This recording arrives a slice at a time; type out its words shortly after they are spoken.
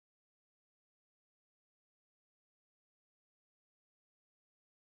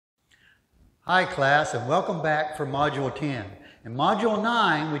Hi class, and welcome back for Module 10. In Module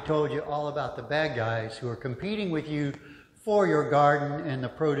 9, we told you all about the bad guys who are competing with you for your garden and the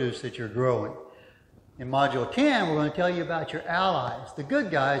produce that you're growing. In Module 10, we're going to tell you about your allies, the good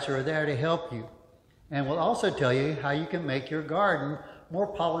guys who are there to help you. And we'll also tell you how you can make your garden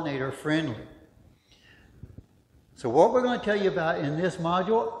more pollinator friendly. So what we're going to tell you about in this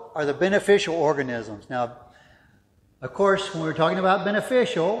module are the beneficial organisms. Now, of course, when we're talking about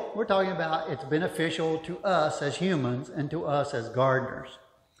beneficial, we're talking about it's beneficial to us as humans and to us as gardeners.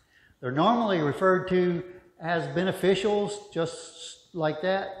 They're normally referred to as beneficials, just like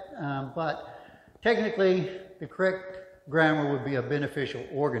that, but technically the correct grammar would be a beneficial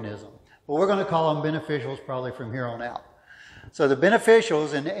organism. But we're going to call them beneficials probably from here on out. So the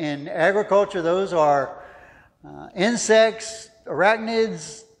beneficials in agriculture, those are insects,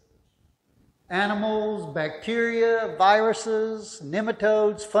 arachnids, animals, bacteria, viruses,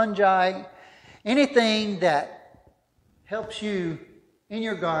 nematodes, fungi, anything that helps you in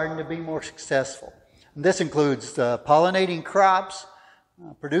your garden to be more successful. And this includes pollinating crops,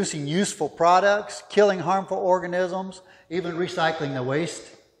 producing useful products, killing harmful organisms, even recycling the waste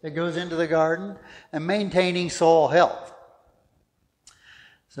that goes into the garden, and maintaining soil health.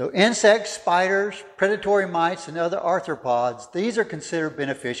 So insects, spiders, predatory mites, and other arthropods, these are considered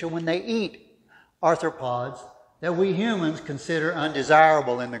beneficial when they eat arthropods that we humans consider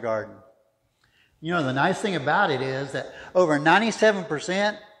undesirable in the garden. You know, the nice thing about it is that over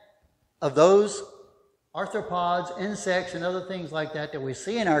 97% of those arthropods, insects, and other things like that that we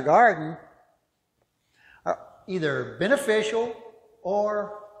see in our garden are either beneficial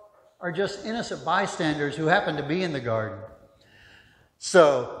or are just innocent bystanders who happen to be in the garden.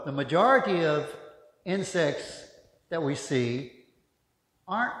 So the majority of insects that we see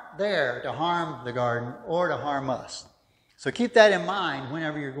aren't there to harm the garden or to harm us. So keep that in mind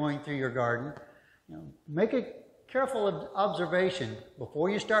whenever you're going through your garden. Make a careful observation before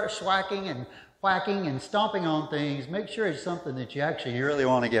you start swacking and whacking and stomping on things. Make sure it's something that you actually really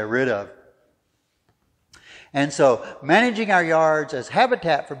want to get rid of. And so managing our yards as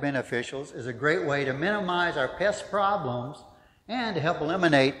habitat for beneficials is a great way to minimize our pest problems and to help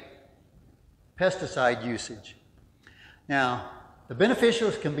eliminate pesticide usage. Now, the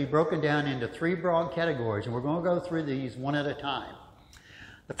beneficials can be broken down into three broad categories, and we're going to go through these one at a time.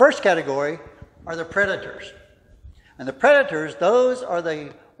 The first category are the predators. And the predators, those are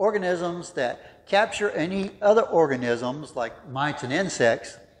the organisms that capture any other organisms, like mites and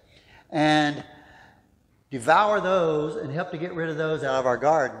insects, and devour those and help to get rid of those out of our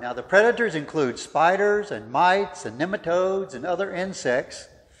garden. Now, the predators include spiders and mites and nematodes and other insects.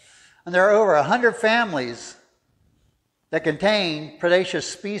 And there are over 100 families that contain predaceous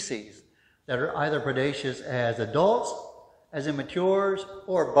species that are either predaceous as adults, as immatures,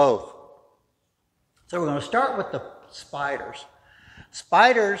 or both. So we're going to start with the spiders.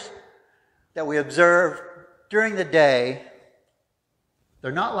 Spiders that we observe during the day,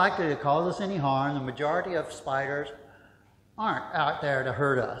 they're not likely to cause us any harm. The majority of spiders aren't out there to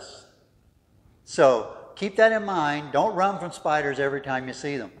hurt us. So keep that in mind. Don't run from spiders every time you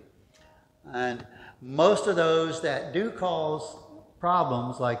see them. And most of those that do cause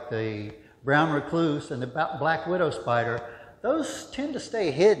problems, like the brown recluse and the black widow spider, those tend to stay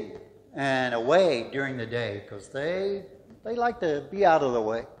hidden and away during the day because they like to be out of the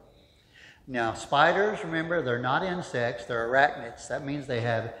way. Now, spiders, remember, they're not insects, they're arachnids. That means they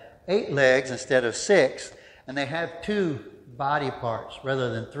have 8 legs instead of 6, and they have 2 body parts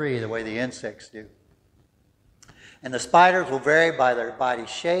rather than 3 the way the insects do. And the spiders will vary by their body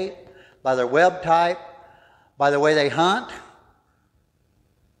shape, by their web type, by the way they hunt,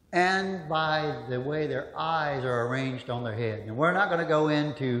 and by the way their eyes are arranged on their head. And we're not going to go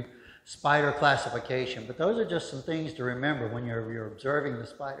into spider classification, but those are just some things to remember when you're observing the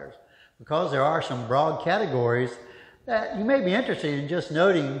spiders, because there are some broad categories that you may be interested in just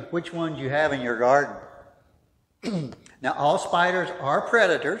noting which ones you have in your garden. Now, all spiders are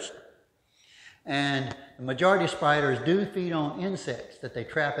predators, and the majority of spiders do feed on insects that they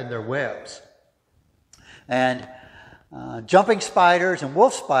trap in their webs. And jumping spiders and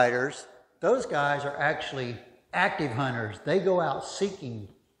wolf spiders, those guys are actually active hunters. They go out seeking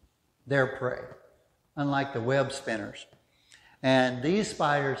their prey, unlike the web spinners. And these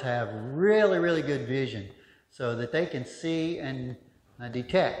spiders have really, really good vision so that they can see and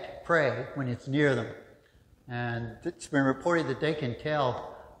detect prey when it's near them. And it's been reported that they can tell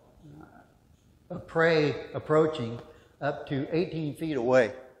a prey approaching up to 18 feet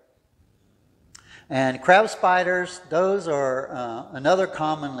away. And crab spiders, those are another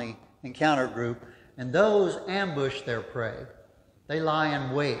commonly encountered group, and those ambush their prey. They lie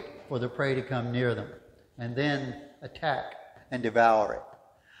in wait for the prey to come near them and then attack and devour it.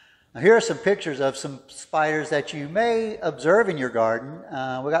 Now, here are some pictures of some spiders that you may observe in your garden.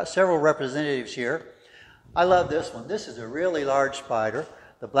 We got several representatives here. I love this one. This is a really large spider,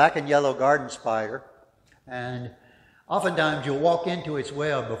 the black and yellow garden spider. And oftentimes you'll walk into its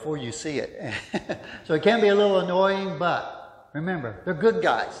web before you see it. So it can be a little annoying, but remember, they're good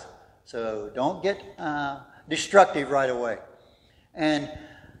guys. So don't get destructive right away. And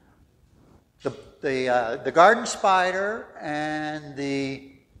the garden spider and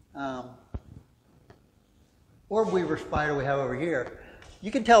the orb weaver spider we have over here,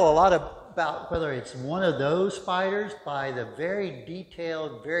 you can tell a lot about whether it's one of those spiders by the very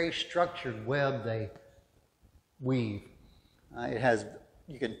detailed, very structured web they weave.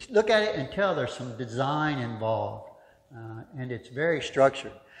 You can look at it and tell there's some design involved, and it's very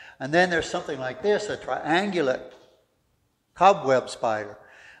structured. And then there's something like this, a triangulate cobweb spider.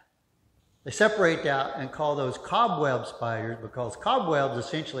 They separate out and call those cobweb spiders because cobwebs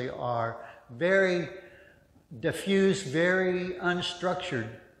essentially are very diffuse, very unstructured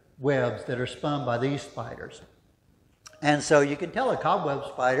webs that are spun by these spiders. And so you can tell a cobweb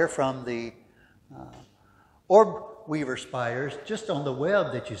spider from the orb weaver spiders just on the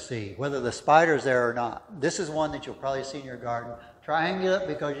web that you see, whether the spider's there or not. This is one that you'll probably see in your garden. Triangulate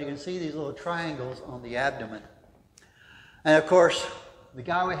because you can see these little triangles on the abdomen. And of course, the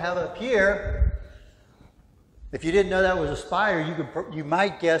guy we have up here, if you didn't know that was a spider, you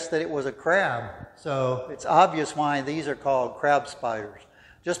might guess that it was a crab. So it's obvious why these are called crab spiders.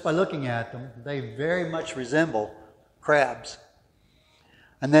 Just by looking at them, they very much resemble crabs.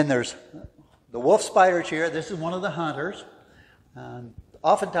 And then there's the wolf spiders here. This is one of the hunters.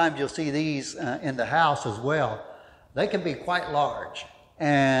 Oftentimes you'll see these in the house as well. They can be quite large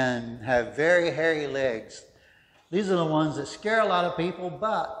and have very hairy legs. These are the ones that scare a lot of people,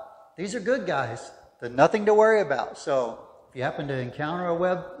 but these are good guys. There's nothing to worry about. So if you happen to encounter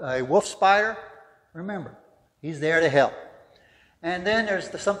a wolf spider, remember, he's there to help. And then there's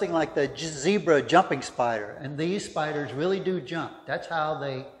something like the zebra jumping spider. And these spiders really do jump. That's how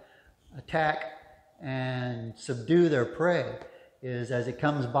they attack and subdue their prey, is as it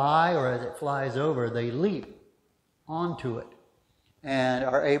comes by or as it flies over, they leap onto it and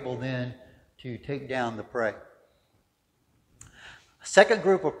are able then to take down the prey. Second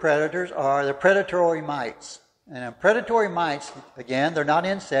group of predators are the predatory mites. And predatory mites, again, they're not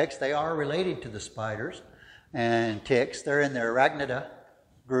insects. They are related to the spiders and ticks. They're in the arachnida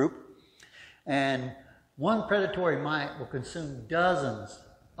group. And one predatory mite will consume dozens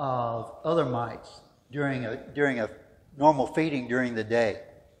of other mites during a normal feeding during the day.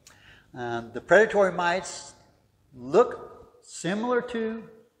 The predatory mites look similar to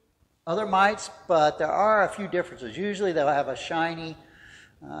other mites, but there are a few differences. Usually they'll have a shiny,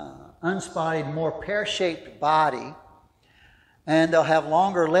 unspotted, more pear-shaped body, and they'll have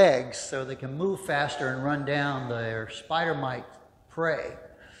longer legs so they can move faster and run down their spider mite prey.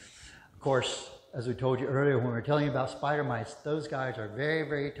 Of course, as we told you earlier when we were telling you about spider mites, those guys are very,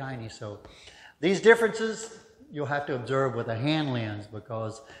 very tiny. So these differences you'll have to observe with a hand lens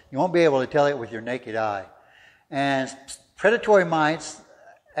because you won't be able to tell it with your naked eye. And predatory mites,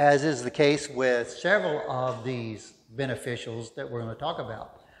 as is the case with several of these beneficials that we're going to talk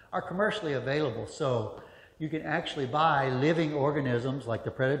about, are commercially available. So you can actually buy living organisms like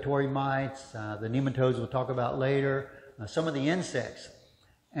the predatory mites, the nematodes we'll talk about later, some of the insects,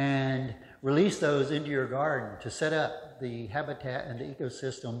 and release those into your garden to set up the habitat and the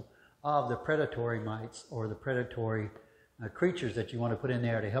ecosystem of the predatory mites or the predatory creatures that you want to put in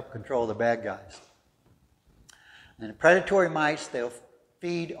there to help control the bad guys. And the predatory mites, they'll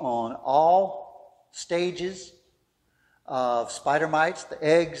feed on all stages of spider mites, the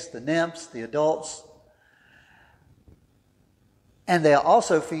eggs, the nymphs, the adults. And they'll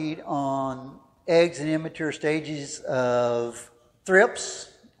also feed on eggs and immature stages of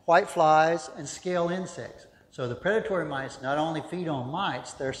thrips, whiteflies, and scale insects. So the predatory mites not only feed on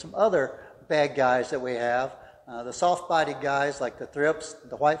mites, there's some other bad guys that we have. The soft-bodied guys like the thrips,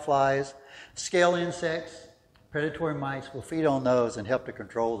 the whiteflies, scale insects. Predatory mites will feed on those and help to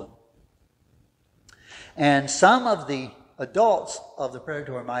control them. And some of the adults of the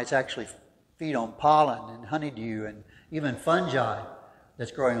predatory mites actually feed on pollen and honeydew and even fungi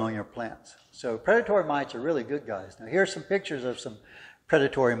that's growing on your plants. So predatory mites are really good guys. Now here's some pictures of some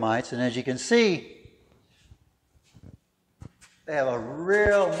predatory mites, and as you can see, they have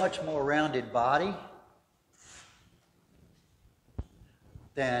a much more rounded body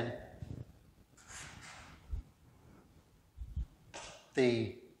than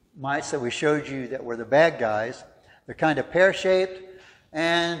the mites that we showed you that were the bad guys. They're kind of pear-shaped,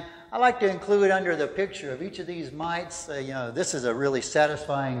 and I like to include under the picture of each of these mites, this is a really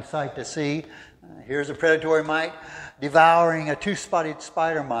satisfying sight to see. Here's a predatory mite devouring a two-spotted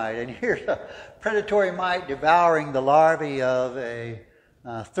spider mite, and here's a predatory mite devouring the larvae of a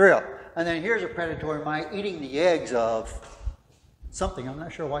thrip. And then here's a predatory mite eating the eggs of something. I'm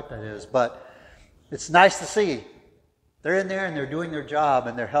not sure what that is, but it's nice to see. They're in there and they're doing their job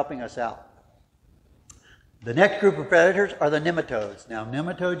and they're helping us out. The next group of predators are the nematodes. Now,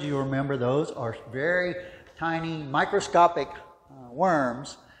 nematodes, you remember, those are very tiny, microscopic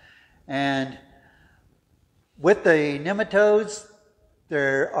worms. And with the nematodes,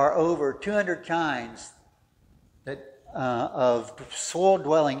 there are over 200 kinds of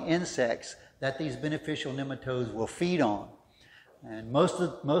soil-dwelling insects that these beneficial nematodes will feed on. And most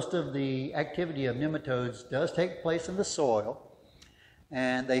of the activity of nematodes does take place in the soil.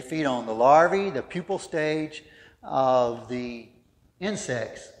 And they feed on the larvae, the pupal stage of the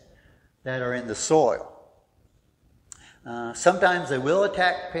insects that are in the soil. Sometimes they will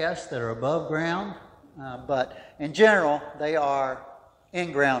attack pests that are above ground, but in general, they are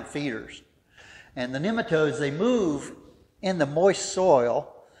in-ground feeders. And the nematodes, they move in the moist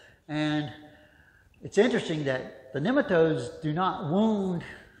soil, and it's interesting that the nematodes do not wound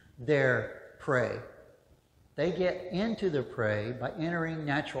their prey. They get into the prey by entering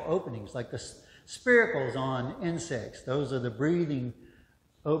natural openings, like the spiracles on insects. Those are the breathing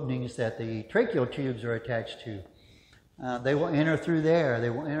openings that the tracheal tubes are attached to. They will enter through there. They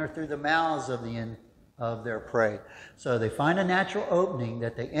will enter through the mouths of their prey. So they find a natural opening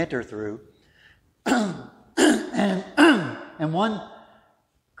that they enter through. And one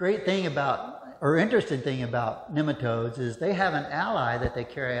great thing about, or interesting thing about nematodes is they have an ally that they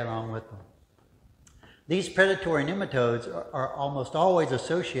carry along with them. These predatory nematodes are almost always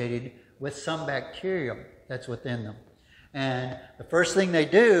associated with some bacterium that's within them. And the first thing they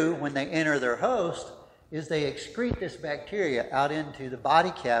do when they enter their host is they excrete this bacteria out into the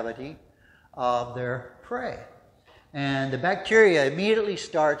body cavity of their prey. And the bacteria immediately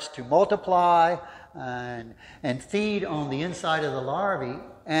starts to multiply and feed on the inside of the larvae,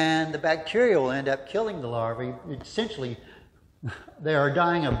 and the bacteria will end up killing the larvae. Essentially, they are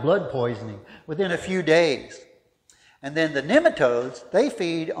dying of blood poisoning within a few days. And then the nematodes, they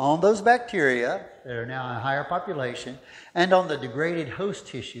feed on those bacteria that are now in a higher population and on the degraded host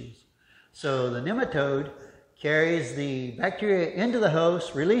tissues. So the nematode carries the bacteria into the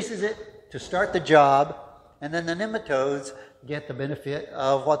host, releases it to start the job, and then the nematodes get the benefit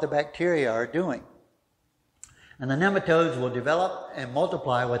of what the bacteria are doing. And the nematodes will develop and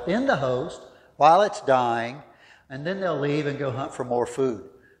multiply within the host while it's dying, and then they'll leave and go hunt for more food.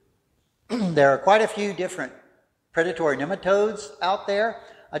 There are quite a few different predatory nematodes out there.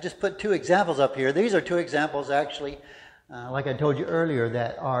 I just put two examples up here. These are two examples, actually, like I told you earlier,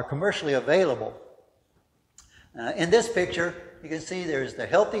 that are commercially available. In this picture, you can see there's the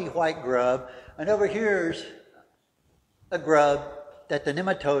healthy white grub, and over here's a grub that the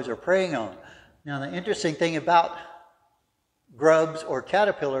nematodes are preying on. Now, the interesting thing about grubs or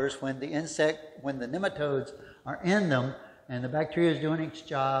caterpillars, when the nematodes are in them, and the bacteria is doing its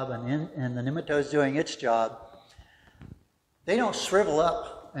job, and the nematode's doing its job, they don't shrivel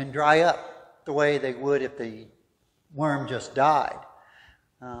up and dry up the way they would if the worm just died.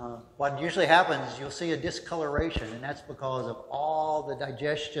 What usually happens is you'll see a discoloration, and that's because of all the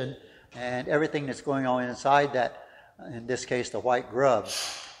digestion and everything that's going on inside that, in this case, the white grub.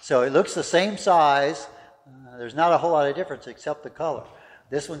 So it looks the same size. There's not a whole lot of difference except the color.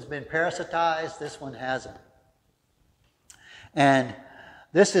 This one's been parasitized, this one hasn't. And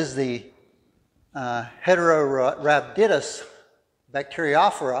this is the Heterorhabditis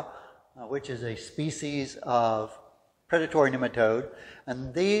bacteriophora, which is a species of predatory nematode.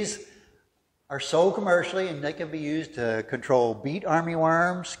 And these are sold commercially, and they can be used to control beet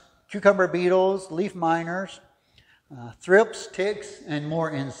armyworms, cucumber beetles, leaf miners, thrips, ticks, and more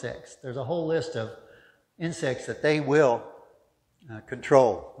insects. There's a whole list of insects that they will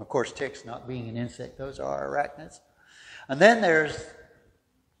control. Of course, ticks not being an insect, those are arachnids. And then there's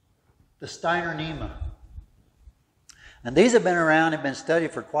the Steinernema. And these have been around and been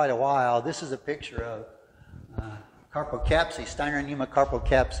studied for quite a while. This is a picture of Carpocapsae, Steinernema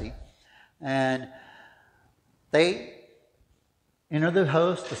carpocapsae. And they enter the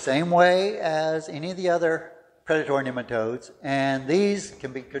host the same way as any of the other predatory nematodes, and these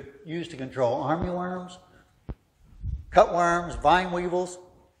can be used to control armyworms, cutworms, vine weevils,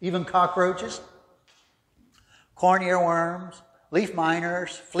 even cockroaches, corn earworms, leaf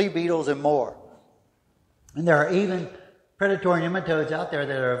miners, flea beetles, and more. And there are even predatory nematodes out there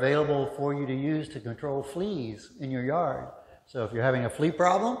that are available for you to use to control fleas in your yard. So if you're having a flea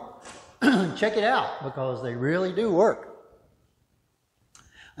problem, check it out because they really do work.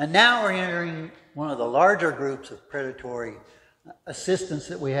 And now we're entering one of the larger groups of predatory assistants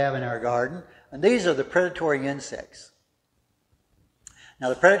that we have in our garden, and these are the predatory insects. Now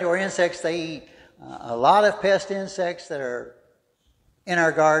the predatory insects, they eat a lot of pest insects that are in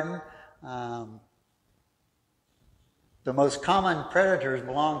our garden. The most common predators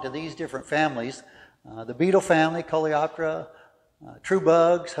belong to these different families. The beetle family, Coleoptera, true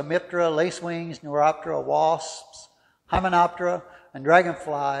bugs, Hemiptera, lacewings, Neuroptera, wasps, Hymenoptera, and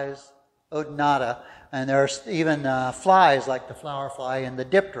dragonflies, Odonata. And there's even flies like the flower fly and the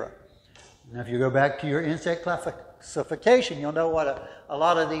Diptera. Now if you go back to your insect classification, you'll know what a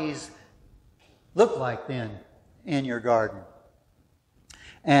lot of these look like then in your garden.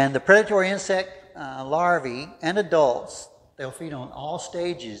 And the predatory insect larvae and adults, they'll feed on all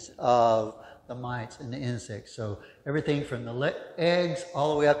stages of the mites and the insects. So everything from the eggs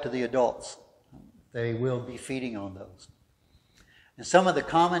all the way up to the adults, they will be feeding on those. And some of the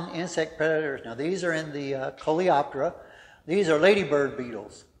common insect predators, now these are in the Coleoptera. These are ladybird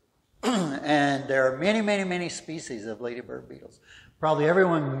beetles. And there are many, many, many species of ladybird beetles. Probably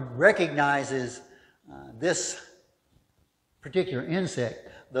everyone recognizes this particular insect,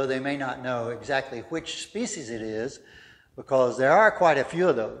 though they may not know exactly which species it is, because there are quite a few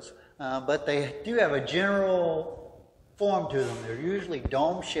of those. But they do have a general form to them. They're usually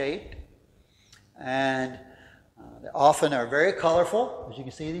dome-shaped, and they often are very colorful. As you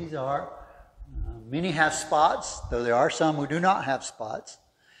can see, these are. Many have spots, though there are some who do not have spots.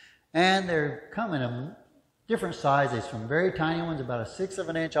 And they're come in different sizes, from very tiny ones, about 1/6 of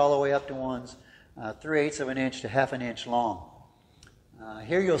an inch, all the way up to ones 3/8 of an inch to 1/2 an inch long.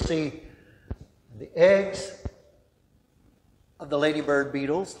 Here you'll see the eggs of the ladybird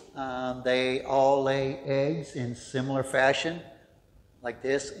beetles. They all lay eggs in similar fashion, like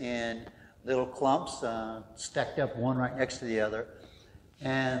this, in little clumps, stacked up one right next to the other.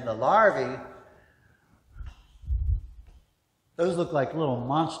 And the larvae, those look like little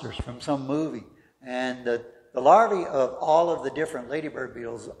monsters from some movie. And the larvae of all of the different ladybird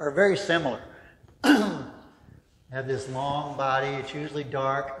beetles are very similar. Have this long body, it's usually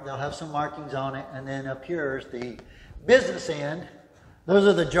dark, they'll have some markings on it, and then up here is the business end. Those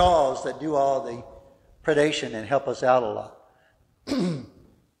are the jaws that do all the predation and help us out a lot.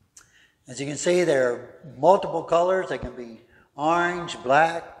 As you can see, there are multiple colors. They can be orange,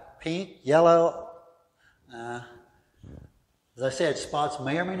 black, pink, yellow. As I said, spots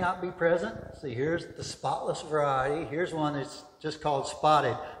may or may not be present. See, here's the spotless variety. Here's one that's just called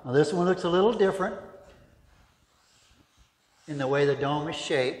spotted. Now this one looks a little different in the way the dome is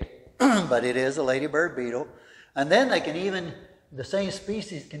shaped, but it is a ladybird beetle. And then they can even, the same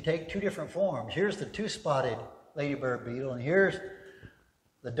species can take two different forms. Here's the two-spotted ladybird beetle, and here's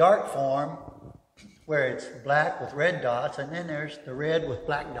the dark form where it's black with red dots, and then there's the red with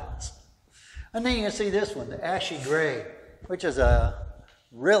black dots. And then you can see this one, the ashy gray, which is a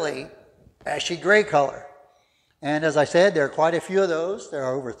really ashy gray color. And as I said, there are quite a few of those. There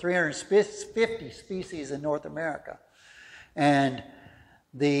are over 350 species in North America. And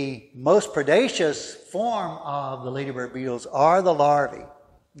the most predacious form of the ladybird beetles are the larvae.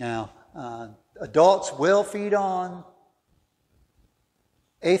 Now, adults will feed on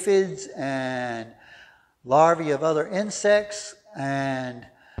aphids and larvae of other insects and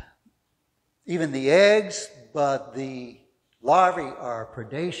even the eggs, but the larvae are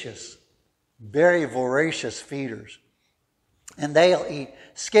predaceous, very voracious feeders. And they'll eat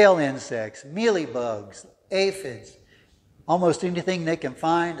scale insects, mealybugs, aphids, almost anything they can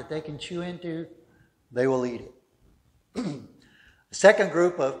find that they can chew into, they will eat it. The second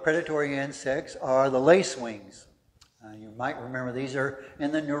group of predatory insects are the lacewings. You might remember these are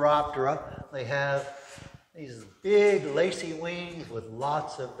in the Neuroptera. They have these big lacy wings with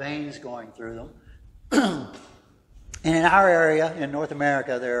lots of veins going through them. And in our area, in North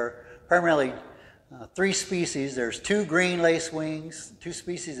America, there are primarily 3 species. There's 2 green lacewings, 2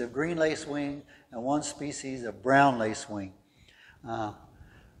 species of green lacewing, and 1 species of brown lacewing.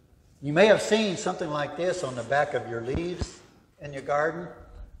 You may have seen something like this on the back of your leaves in your garden.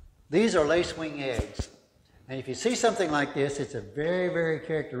 These are lacewing eggs. And if you see something like this, it's a very, very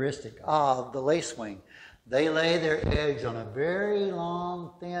characteristic of the lacewing. They lay their eggs on a very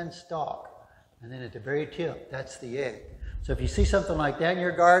long, thin stalk. And then at the very tip, that's the egg. So if you see something like that in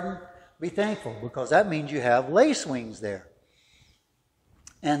your garden, be thankful, because that means you have lacewings there.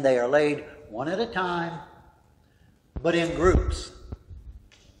 And they are laid one at a time, but in groups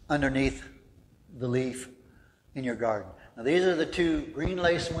underneath the leaf in your garden. Now these are the 2 green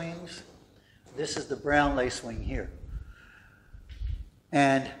lacewings. This is the brown lacewing here.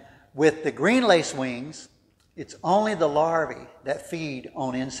 And with the green lacewings, it's only the larvae that feed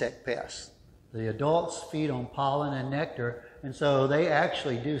on insect pests. The adults feed on pollen and nectar, and so they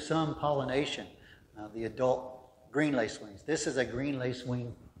actually do some pollination, the adult green lacewings. This is a green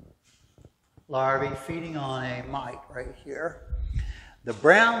lacewing larvae feeding on a mite right here. The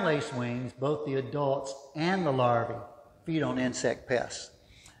brown lacewings, both the adults and the larvae, feed on insect pests.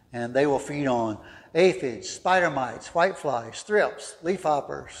 And they will feed on aphids, spider mites, whiteflies, thrips,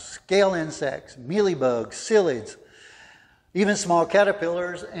 leafhoppers, scale insects, mealybugs, psyllids, even small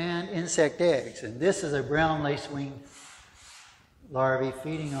caterpillars and insect eggs. And this is a brown lacewing larvae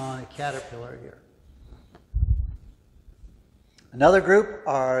feeding on a caterpillar here. Another group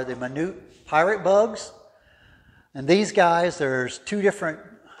are the minute pirate bugs. And these guys, there's two different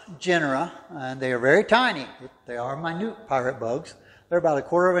genera, and they are very tiny. They are minute pirate bugs. They're about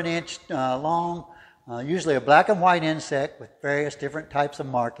 1/4 of an inch long, usually a black and white insect with various different types of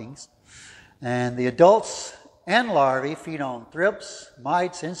markings. And the adults and larvae feed on thrips,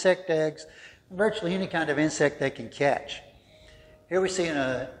 mites, insect eggs, virtually any kind of insect they can catch. Here we see an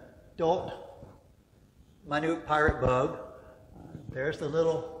adult minute pirate bug. There's the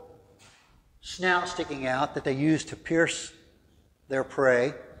little snout sticking out that they use to pierce their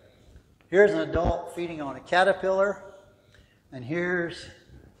prey. Here's an adult feeding on a caterpillar, and here's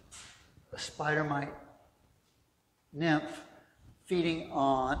a spider mite nymph feeding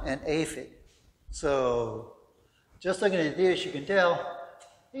on an aphid. So just looking at this, you can tell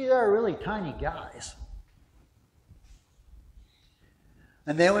these are really tiny guys.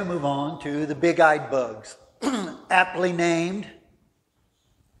 And then we move on to the big-eyed bugs, aptly named.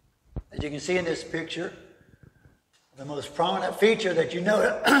 As you can see in this picture, the most prominent feature that you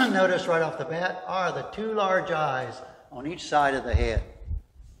notice right off the bat are the two large eyes on each side of the head.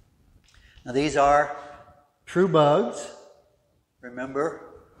 Now these are true bugs.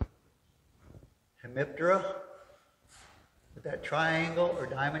 Remember, Hemiptera with that triangle or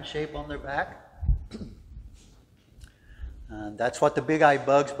diamond shape on their back. That's what the big-eyed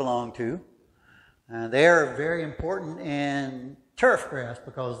bugs belong to. They are very important in turf grass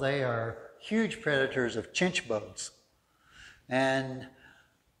because they are huge predators of chinch bugs. And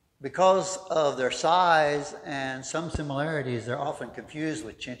because of their size and some similarities, they're often confused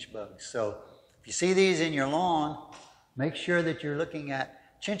with chinch bugs. So if you see these in your lawn, make sure that you're looking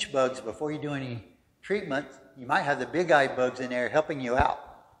at chinch bugs before you do any treatment. You might have the big-eyed bugs in there helping you out.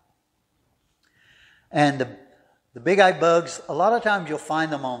 And the big-eyed bugs, a lot of times you'll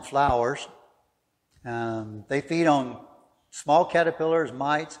find them on flowers. They feed on small caterpillars,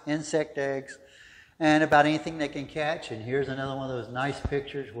 mites, insect eggs, and about anything they can catch. And here's another one of those nice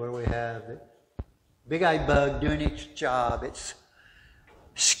pictures where we have the big-eyed bug doing its job. It's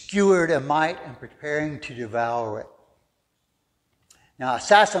skewered a mite and preparing to devour it. Now,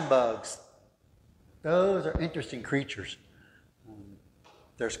 assassin bugs, those are interesting creatures.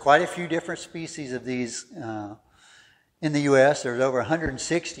 There's quite a few different species of these in the U.S. There's over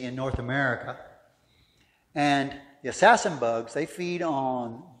 160 in North America. And the assassin bugs, they feed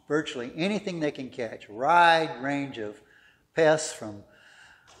on virtually anything they can catch, a wide range of pests from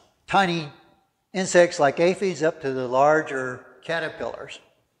tiny insects like aphids up to the larger caterpillars.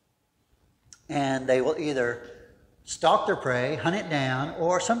 And they will either stalk their prey, hunt it down,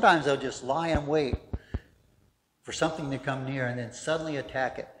 or sometimes they'll just lie in wait for something to come near and then suddenly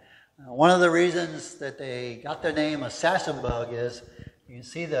attack it. One of the reasons that they got their name assassin bug is you can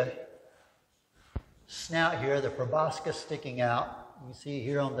see the snout here, the proboscis sticking out. You can see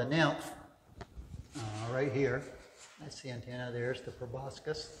here on the nymph, right here. That's the antenna. There's the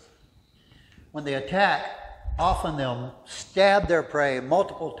proboscis. When they attack, often they'll stab their prey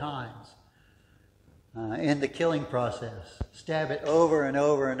multiple times in the killing process. Stab it over and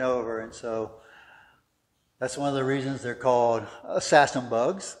over and over. And so that's one of the reasons they're called assassin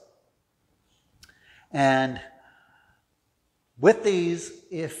bugs. And with these,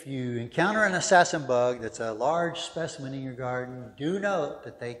 if you encounter an assassin bug that's a large specimen in your garden, do note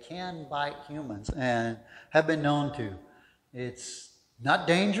that they can bite humans and have been known to. It's not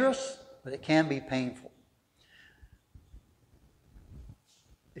dangerous, but it can be painful.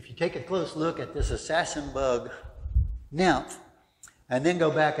 If you take a close look at this assassin bug nymph, and then go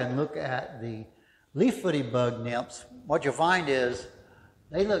back and look at the leaf-footed bug nymphs, what you'll find is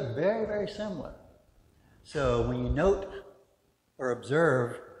they look very, very similar. So when you note or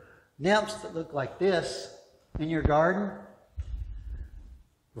observe nymphs that look like this in your garden,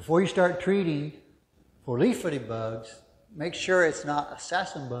 before you start treating for leaf-footed bugs, make sure it's not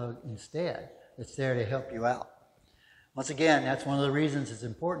assassin bug instead that's there to help you out. Once again, that's one of the reasons it's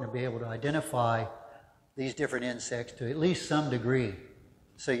important to be able to identify these different insects to at least some degree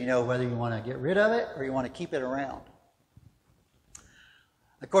so you know whether you want to get rid of it or you want to keep it around.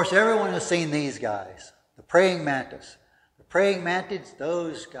 Of course, everyone has seen these guys, the praying mantis. The praying mantids,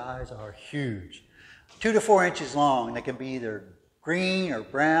 those guys are huge, 2 to 4 inches long. They can be either green or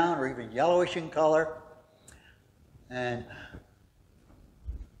brown or even yellowish in color. And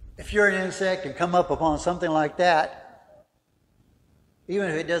if you're an insect and come up upon something like that, even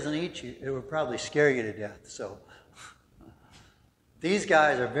if it doesn't eat you, it would probably scare you to death. So these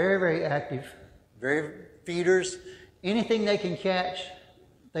guys are very, very active, very feeders. Anything they can catch,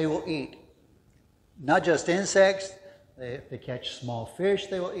 they will eat. Not just insects. If they catch small fish,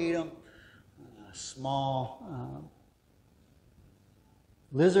 they will eat them. Small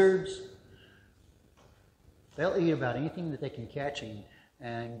lizards. They'll eat about anything that they can catch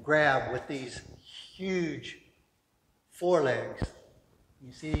and grab with these huge forelegs.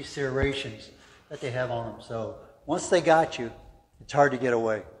 You see these serrations that they have on them. So once they got you, it's hard to get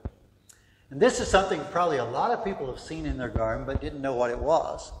away. And this is something probably a lot of people have seen in their garden but didn't know what it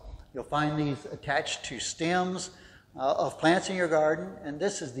was. You'll find these attached to stems of plants in your garden, and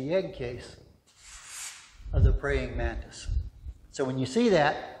this is the egg case of the praying mantis. So when you see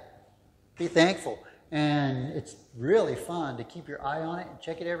that, be thankful. And it's really fun to keep your eye on it and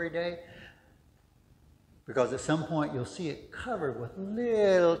check it every day, because at some point you'll see it covered with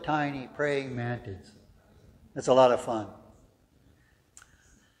little tiny praying mantids. It's a lot of fun.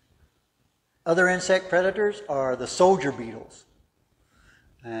 Other insect predators are the soldier beetles.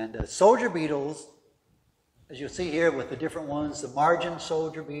 And soldier beetles, as you'll see here with the different ones, the margin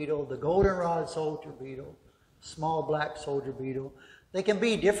soldier beetle, the goldenrod soldier beetle, small black soldier beetle, they can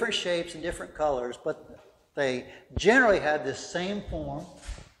be different shapes and different colors, but they generally have this same form.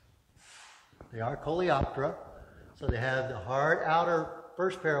 They are coleoptera, so they have the hard outer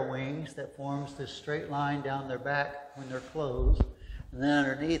first pair of wings that forms this straight line down their back when they're closed, and then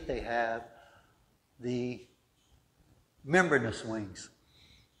underneath they have the membranous wings.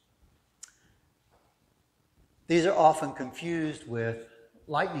 These are often confused with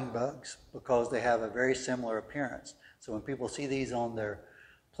lightning bugs because they have a very similar appearance. So when people see these on their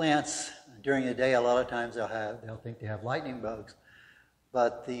plants during the day, a lot of times they'll think they have lightning bugs.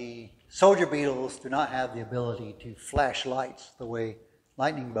 But the soldier beetles do not have the ability to flash lights the way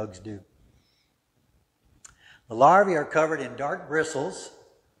lightning bugs do. The larvae are covered in dark bristles.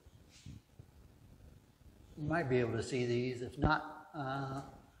 You might be able to see these. If not,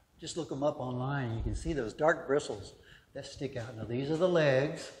 just look them up online and you can see those dark bristles that stick out. Now these are the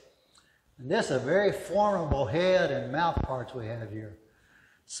legs. And this is a very formidable head and mouth parts we have here.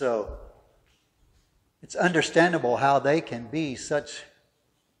 So it's understandable how they can be such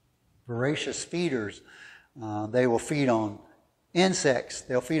voracious feeders. They will feed on insects.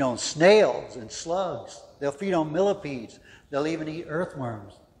 They'll feed on snails and slugs. They'll feed on millipedes. They'll even eat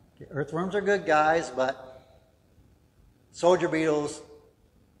earthworms. Earthworms are good guys, but soldier beetles,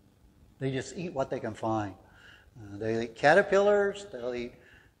 they just eat what they can find. They eat caterpillars. They'll eat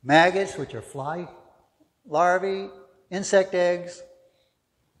maggots, which are fly larvae, insect eggs.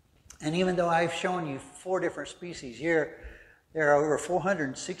 And even though I've shown you 4 different species here, there are over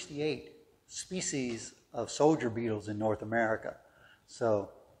 468 species of soldier beetles in North America.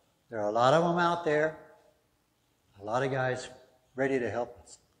 So there are a lot of them out there, a lot of guys ready to help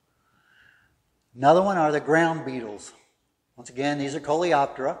us. Another one are the ground beetles. Once again, these are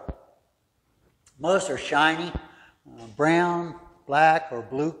coleoptera. Most are shiny, brown, black, or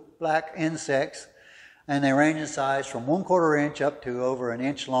blue-black insects, and they range in size from 1/4 inch up to over 1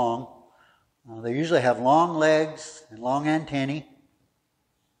 inch long. They usually have long legs and long antennae,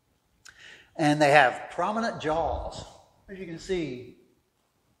 and they have prominent jaws, as you can see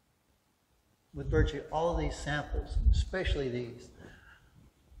with virtually all of these samples, especially these.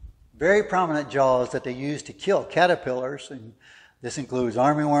 Very prominent jaws that they use to kill caterpillars, and this includes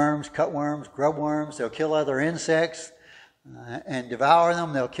armyworms, cutworms, grubworms. They'll kill other insects and devour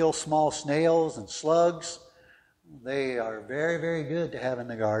them. They'll kill small snails and slugs. They are very, very good to have in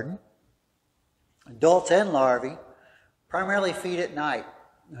the garden. Adults and larvae primarily feed at night.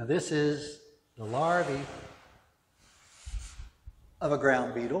 Now this is the larvae of a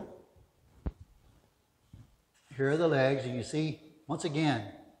ground beetle. Here are the legs, and you see, once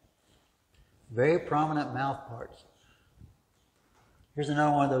again, very prominent mouth parts. Here's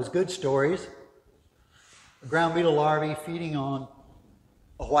another one of those good stories. A ground beetle larvae feeding on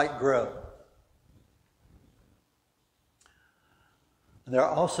a white grub. And there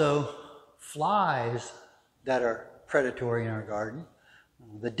are also flies that are predatory in our garden.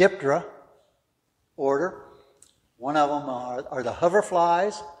 The Diptera order. One of them are the hover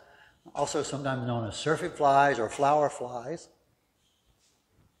flies, also sometimes known as syrphid flies or flower flies.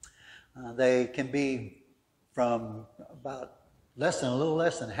 They can be from about a little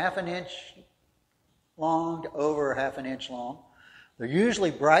less than half an inch long to over half an inch long. They're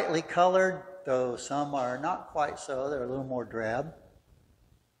usually brightly colored, though some are not quite so. They're a little more drab.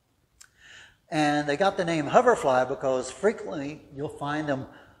 And they got the name hoverfly because frequently you'll find them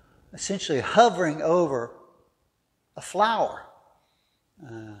essentially hovering over a flower.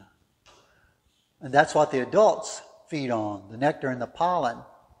 And that's what the adults feed on, the nectar and the pollen.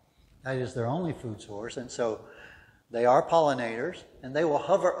 That is their only food source. And so they are pollinators, and they will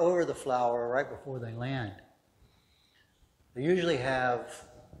hover over the flower right before they land. They usually have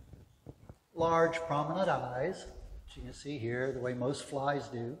large, prominent eyes, as you can see here, the way most flies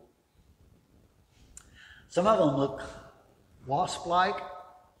do. Some of them look wasp-like,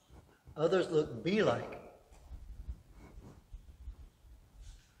 others look bee-like.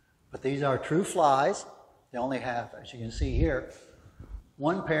 But these are true flies. They only have, as you can see here,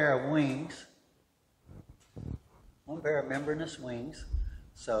 one pair of wings, one pair of membranous wings.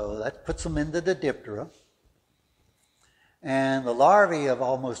 So that puts them into the diptera. And the larvae of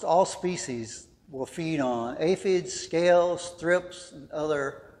almost all species will feed on aphids, scales, thrips, and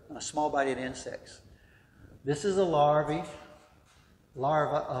other small-bodied insects. This is a larva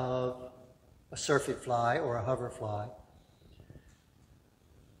of a syrphid fly or a hoverfly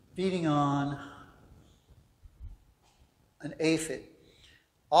feeding on an aphid.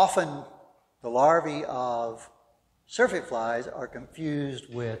 Often the larvae of syrphid flies are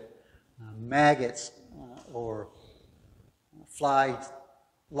confused with maggots or fly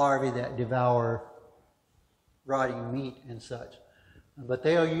larvae that devour rotting meat and such. But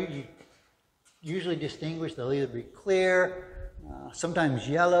they are usually distinguished. They'll either be clear, sometimes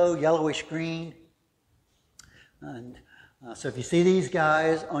yellow, yellowish green. And so if you see these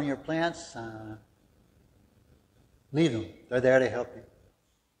guys on your plants, leave them. They're there to help you.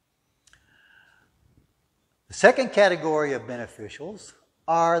 The second category of beneficials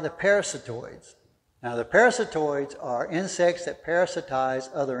are the parasitoids. Now, the parasitoids are insects that parasitize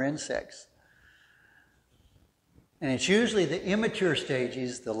other insects. And it's usually the immature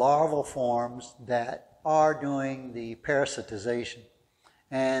stages, the larval forms, that are doing the parasitization.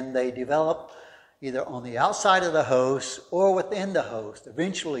 And they develop either on the outside of the host or within the host,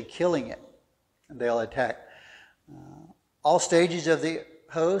 eventually killing it. And they'll attack all stages of the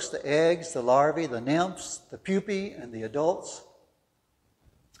host, the eggs, the larvae, the nymphs, the pupae, and the adults.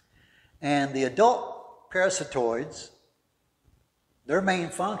 And the adult parasitoids, their main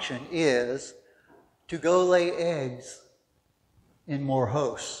function is to go lay eggs in more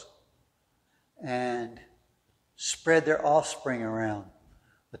hosts and spread their offspring around.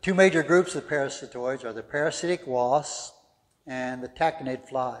 The two major groups of parasitoids are the parasitic wasps and the tachinid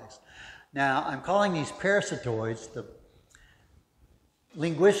flies. Now, I'm calling these parasitoids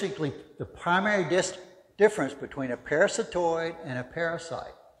linguistically the primary difference between a parasitoid and a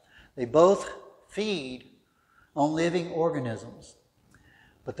parasite. They both feed on living organisms.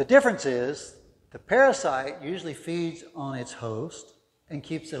 But the difference is the parasite usually feeds on its host and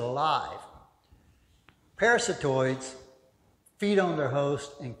keeps it alive. Parasitoids feed on their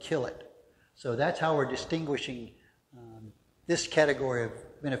host and kill it. So that's how we're distinguishing this category of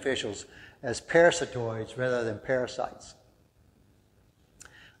beneficials as parasitoids rather than parasites.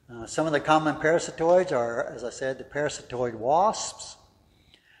 Some of the common parasitoids are, as I said, the parasitoid wasps.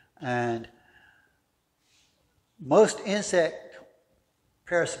 And most insect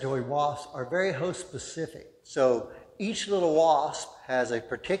parasitoid wasps are very host specific. So each little wasp has a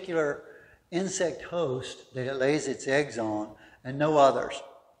particular insect host that it lays its eggs on and no others.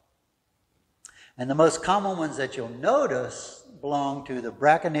 And the most common ones that you'll notice belong to the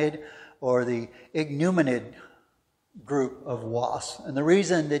brachinid or the ignumenid group of wasps. And the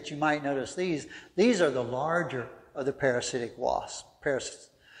reason that you might notice these are the larger of the parasitic wasps, parasites.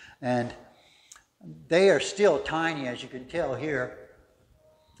 And they are still tiny, as you can tell here.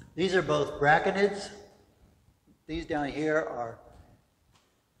 These are both brachinids. These down here are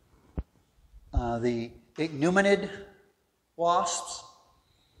the ignumenid wasps.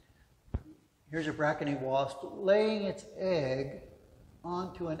 Here's a brachinid wasp laying its egg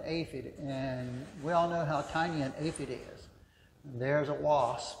onto an aphid. And we all know how tiny an aphid is. And there's a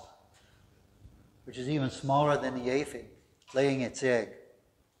wasp, which is even smaller than the aphid, laying its egg.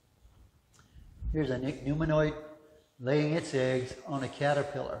 Here's an ignumenid laying its eggs on a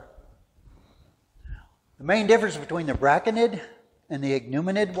caterpillar. The main difference between the brachinid and the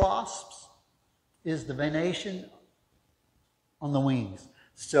ignumenid wasps is the venation on the wings.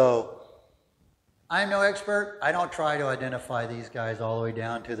 So I'm no expert. I don't try to identify these guys all the way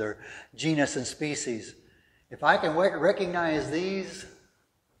down to their genus and species. If I can recognize these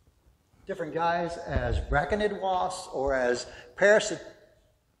different guys as braconid wasps or as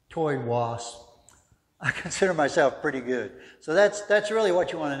parasitoid wasps, I consider myself pretty good. So that's really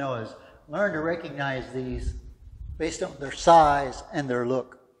what you want to know, is learn to recognize these based on their size and their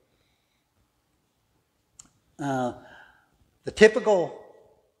look. The typical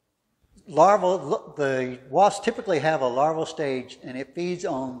the wasps typically have a larval stage, and it feeds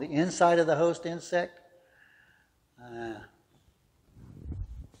on the inside of the host insect.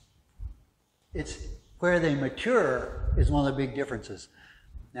 It's where they mature is one of the big differences.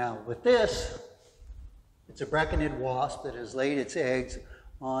 Now, with this, it's a braconid wasp that has laid its eggs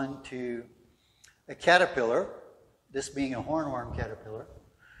onto a caterpillar, this being a hornworm caterpillar,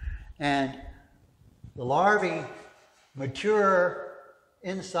 and the larvae mature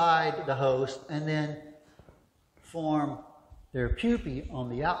inside the host and then form their pupae on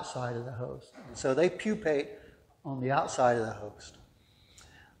the outside of the host. And so they pupate on the outside of the host.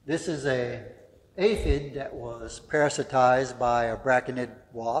 This is an aphid that was parasitized by a braconid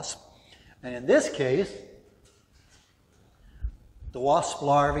wasp. And in this case, the wasp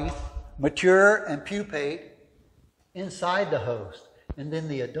larvae mature and pupate inside the host. And then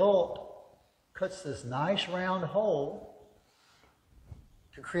the adult cuts this nice round hole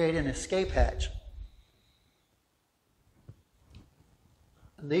to create an escape hatch.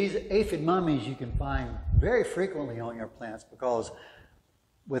 And these aphid mummies you can find very frequently on your plants, because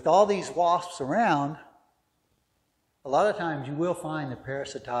with all these wasps around, a lot of times you will find the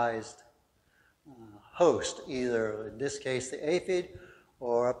parasitized host, either in this case the aphid,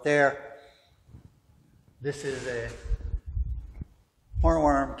 or up there, this is a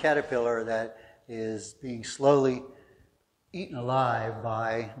hornworm caterpillar that is being slowly eaten alive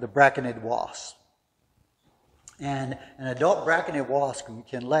by the braconid wasp. And an adult braconid wasp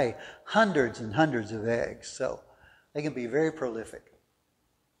can lay hundreds and hundreds of eggs, so they can be very prolific.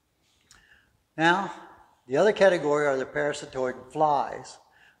 Now, the other category are the parasitoid flies.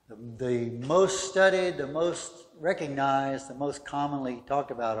 The most studied, the most recognized, the most commonly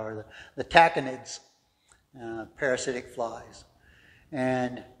talked about are the tachinids, parasitic flies.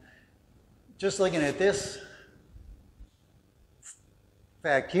 And just looking at this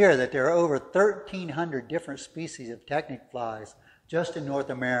fact here, that there are over 1,300 different species of tachinid flies just in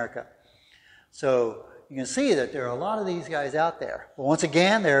North America. So you can see that there are a lot of these guys out there. But once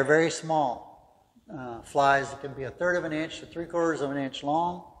again, they're very small. Flies that can be 1/3 of an inch to 3/4 of an inch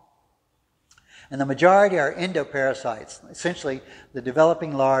long. And the majority are endoparasites. Essentially, the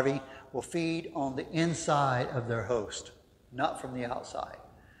developing larvae will feed on the inside of their host, not from the outside.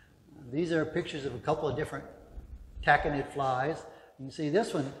 These are pictures of a couple of different tachinid flies. You can see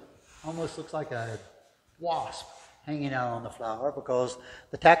this one almost looks like a wasp hanging out on the flower, because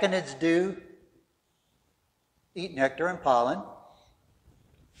the tachinids do eat nectar and pollen.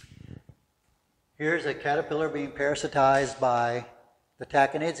 Here's a caterpillar being parasitized by the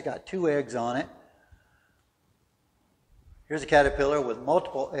tachinids. It's got 2 eggs on it. Here's a caterpillar with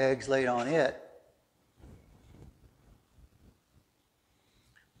multiple eggs laid on it.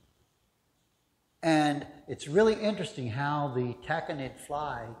 And it's really interesting how the tachinid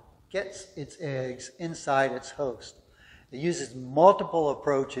fly gets its eggs inside its host. It uses multiple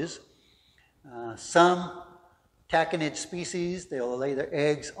approaches. Some tachinid species, they'll lay their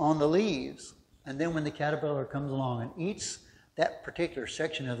eggs on the leaves. And then when the caterpillar comes along and eats that particular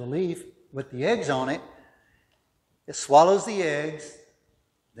section of the leaf with the eggs on it, it swallows the eggs,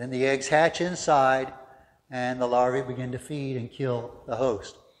 then the eggs hatch inside, and the larvae begin to feed and kill the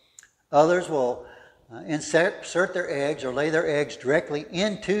host. Others will insert their eggs or lay their eggs directly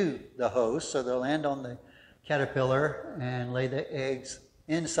into the host, so they'll land on the caterpillar and lay the eggs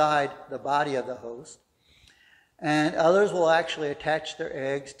inside the body of the host. And others will actually attach their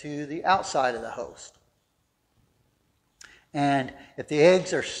eggs to the outside of the host. And if the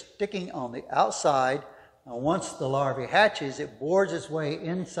eggs are sticking on the outside, once the larvae hatches, it bores its way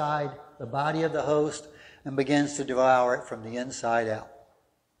inside the body of the host and begins to devour it from the inside out.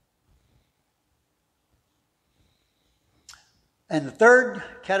 And the third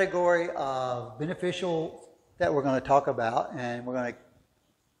category of beneficial that we're going to talk about, and we're going to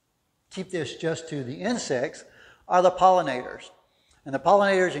keep this just to the insects, are the pollinators. And the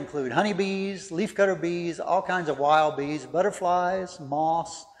pollinators include honeybees, leafcutter bees, all kinds of wild bees, butterflies,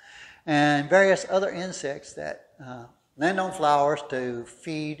 moths, and various other insects that land on flowers to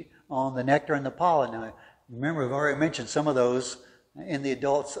feed on the nectar and the pollen. Now, remember, we've already mentioned some of those in the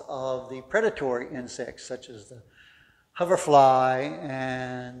adults of the predatory insects, such as the hoverfly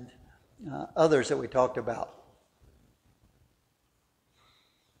and others that we talked about.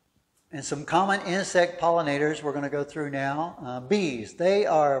 And some common insect pollinators we're going to go through now. Bees, they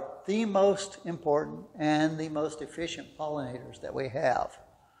are the most important and the most efficient pollinators that we have.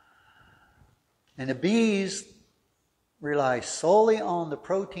 And the bees rely solely on the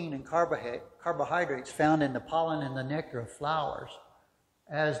protein and carbohydrates found in the pollen and the nectar of flowers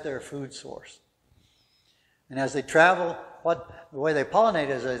as their food source. And as they travel, the way they pollinate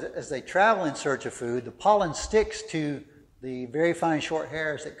is as they travel in search of food, the pollen sticks to the very fine short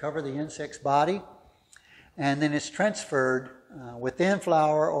hairs that cover the insect's body, and then it's transferred within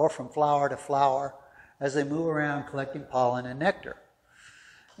flower or from flower to flower as they move around collecting pollen and nectar.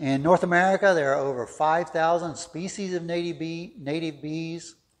 In North America, there are over 5,000 species of native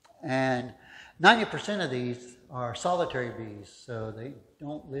bees, and 90% of these are solitary bees, so they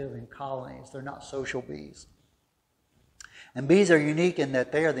don't live in colonies. They're not social bees. And bees are unique in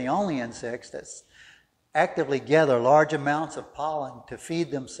that they are the only insects that actively gather large amounts of pollen to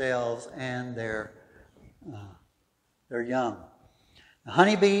feed themselves and their young. The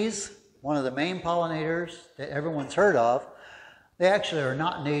honeybees, one of the main pollinators that everyone's heard of, they actually are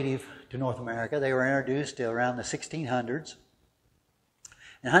not native to North America. They were introduced around the 1600s.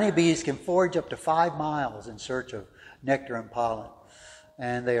 And honeybees can forage up to 5 miles in search of nectar and pollen.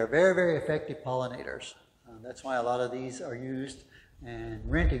 And they are very, very effective pollinators. That's why a lot of these are used and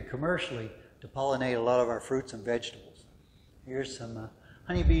rented commercially to pollinate a lot of our fruits and vegetables. Here's some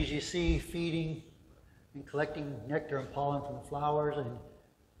honeybees you see feeding and collecting nectar and pollen from the flowers. And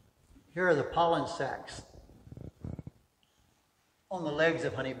here are the pollen sacs on the legs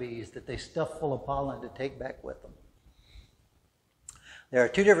of honeybees that they stuff full of pollen to take back with them. There are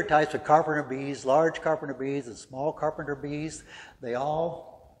 2 different types of carpenter bees, large carpenter bees and small carpenter bees. They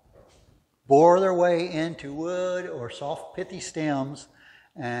all bore their way into wood or soft pithy stems,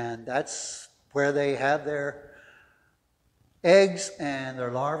 and that's where they have their eggs and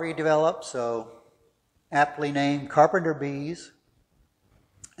their larvae develop, so aptly named carpenter bees.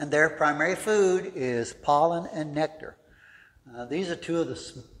 And their primary food is pollen and nectar. These are 2 of the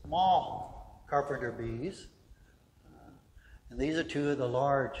small carpenter bees, and these are 2 of the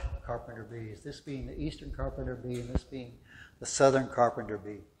large carpenter bees, this being the eastern carpenter bee and this being the southern carpenter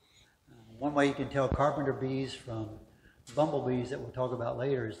bee. One way you can tell carpenter bees from bumblebees that we'll talk about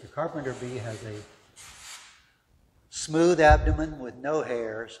later is the carpenter bee has a smooth abdomen with no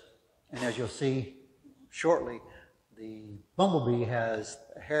hairs, and as you'll see shortly, the bumblebee has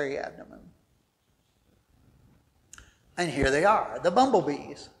a hairy abdomen. And here they are, the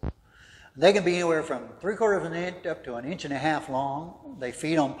bumblebees. They can be anywhere from 3/4 of an inch up to 1.5 inches long. They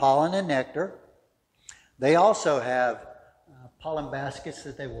feed on pollen and nectar. They also have pollen baskets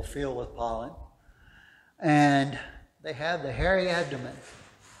that they will fill with pollen. And they have the hairy abdomen.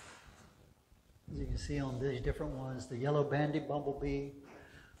 As you can see on these different ones, the yellow banded bumblebee,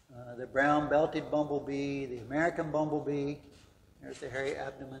 the brown belted bumblebee, the American bumblebee, there's the hairy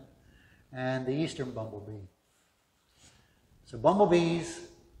abdomen, and the eastern bumblebee. So bumblebees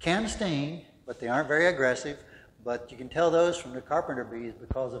can sting, but they aren't very aggressive, but you can tell those from the carpenter bees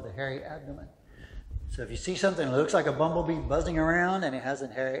because of the hairy abdomen. So if you see something that looks like a bumblebee buzzing around and it has a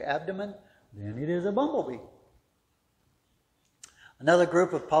hairy abdomen, then it is a bumblebee. Another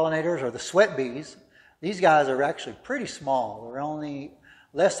group of pollinators are the sweat bees. These guys are actually pretty small. They're only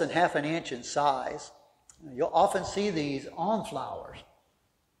less than 1/2 inch in size. You'll often see these on flowers,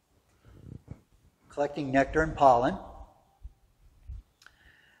 collecting nectar and pollen.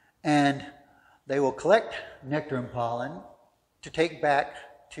 And they will collect nectar and pollen to take back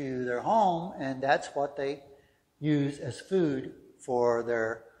to their home, and that's what they use as food for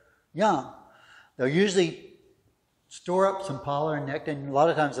their young. They'll usually store up some pollen and nectar, and a lot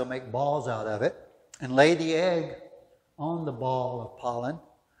of times they'll make balls out of it and lay the egg on the ball of pollen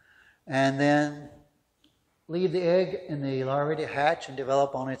and then leave the egg and the larvae to hatch and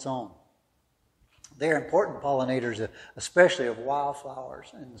develop on its own. They're important pollinators, especially of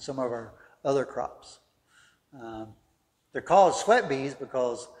wildflowers and some of our other crops. They're called sweat bees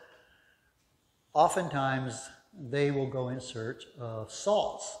because oftentimes they will go in search of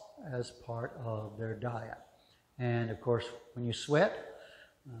salts as part of their diet. And of course, when you sweat,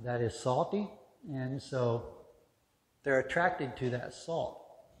 that is salty, and so they're attracted to that salt.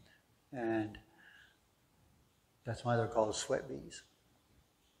 And that's why they're called sweat bees.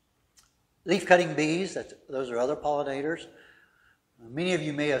 Leaf-cutting bees, those are other pollinators. Many of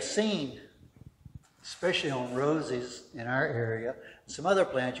you may have seen, especially on roses in our area, some other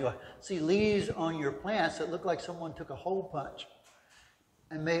plants, you'll see leaves on your plants that look like someone took a hole punch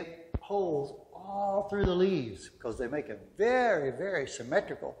and made holes all through the leaves because they make a very, very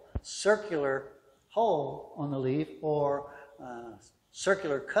symmetrical circular hole on the leaf, or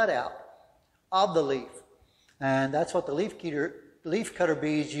circular cutout of the leaf. And that's what the leaf cutter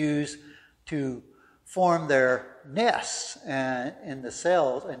bees use to form their nests in the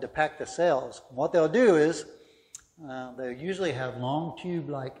cells and to pack the cells. And what they'll do is they usually have long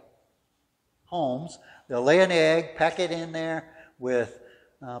tube-like homes. They'll lay an egg, pack it in there with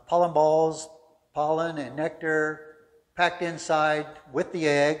pollen balls, pollen and nectar packed inside with the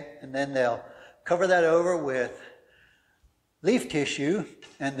egg, and then they'll cover that over with leaf tissue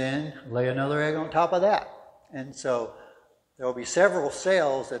and then lay another egg on top of that. And so there will be several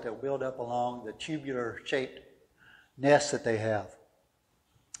cells that they'll build up along the tubular-shaped nests that they have.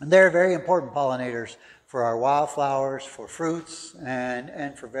 And they're very important pollinators for our wildflowers, for fruits,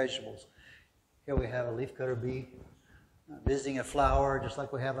 and for vegetables. Here we have a leafcutter bee visiting a flower just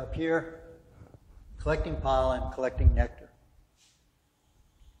like we have up here, collecting pollen, collecting nectar.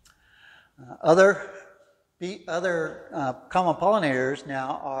 Other common pollinators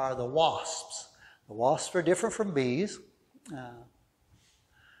now are the wasps. The wasps are different from bees.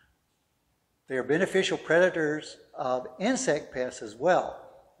 They are beneficial predators of insect pests as well.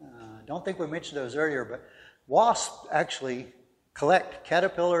 I don't think we mentioned those earlier, but wasps actually collect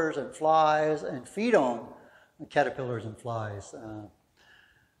caterpillars and flies and feed on caterpillars and flies.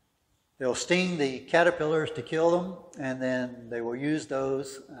 They'll sting the caterpillars to kill them, and then they will use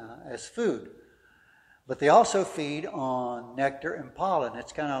those as food. But they also feed on nectar and pollen.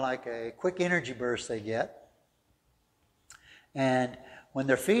 It's kind of like a quick energy burst they get. And when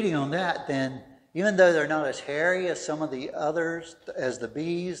they're feeding on that, then even though they're not as hairy as some of the others, as the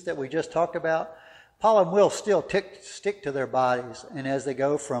bees that we just talked about, pollen will still stick to their bodies. And as they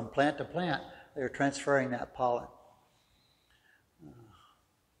go from plant to plant, they're transferring that pollen.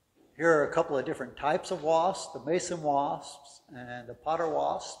 Here are a couple of different types of wasps, the mason wasps and the potter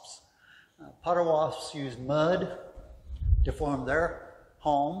wasps. Potter wasps use mud to form their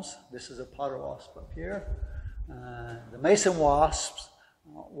homes. This is a potter wasp up here. The mason wasps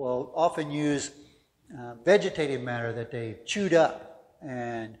will often use vegetative matter that they've chewed up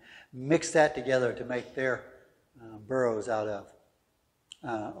and mix that together to make their burrows out of,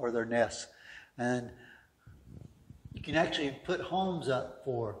 or their nests. And you can actually put homes up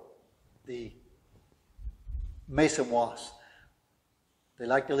for the mason wasps. They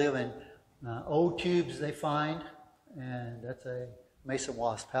like to live in old tubes they find, and that's a mason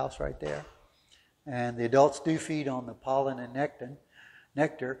wasp house right there. And the adults do feed on the pollen and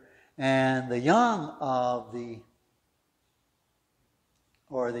nectar. And the young of the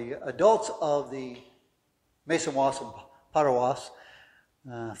adults of the mason wasp and potter wasps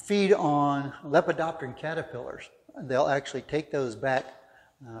feed on lepidopteran caterpillars. They'll actually take those back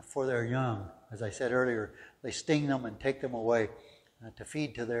for their young. As I said earlier, they sting them and take them away to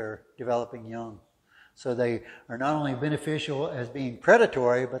feed to their developing young. So they are not only beneficial as being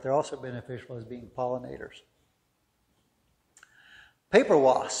predatory, but they're also beneficial as being pollinators. Paper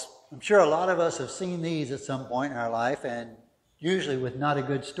wasps. I'm sure a lot of us have seen these at some point in our life, and usually with not a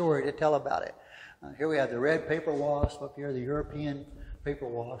good story to tell about it. Here we have the red paper wasp. Up here, the European paper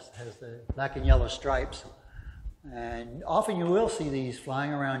wasp has the black and yellow stripes. And often you will see these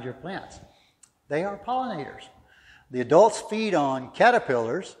flying around your plants. They are pollinators. The adults feed on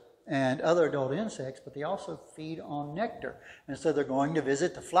caterpillars and other adult insects, but they also feed on nectar. And so they're going to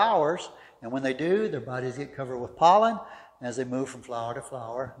visit the flowers, and when they do, their bodies get covered with pollen. As they move from flower to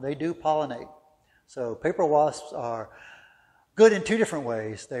flower, they do pollinate. So paper wasps are good in two different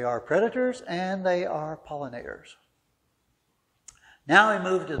ways. They are predators and they are pollinators. Now we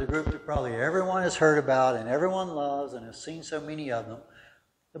move to the group that probably everyone has heard about and everyone loves and has seen so many of them,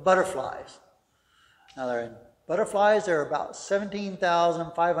 the butterflies. Now there are about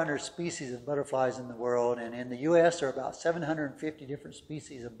 17,500 species of butterflies in the world, and in the U.S. there are about 750 different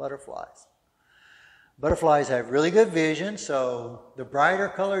species of butterflies. Butterflies have really good vision, so the brighter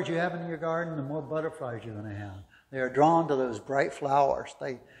colors you have in your garden, the more butterflies you're going to have. They are drawn to those bright flowers.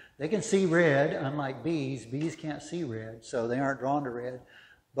 They can see red, unlike bees. Bees can't see red, so they aren't drawn to red.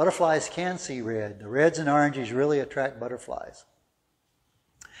 Butterflies can see red. The reds and oranges really attract butterflies.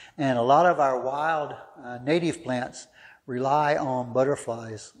 And a lot of our wild native plants rely on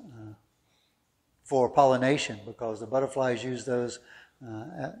butterflies for pollination, because the butterflies use those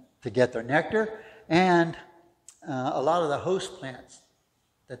to get their nectar. And a lot of the host plants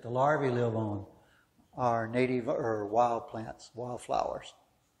that the larvae live on are native or wild plants, wildflowers.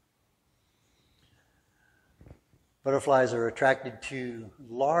 Butterflies are attracted to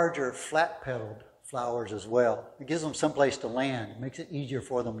larger flat-petaled flowers as well. It gives them someplace to land. It makes it easier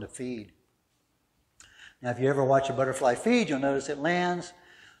for them to feed. Now, if you ever watch a butterfly feed, you'll notice it lands,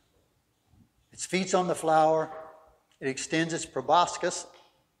 its feet's on the flower, It extends its proboscis,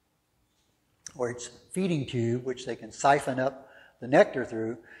 or its feeding tube, which they can siphon up the nectar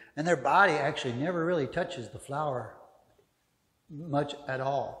through, and their body actually never really touches the flower much at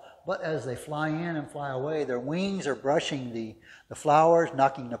all. But as they fly in and fly away, their wings are brushing the flowers,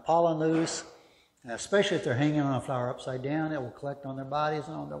 knocking the pollen loose. Especially if they're hanging on a flower upside down, it will collect on their bodies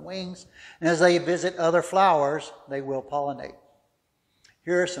and on their wings. And as they visit other flowers, they will pollinate.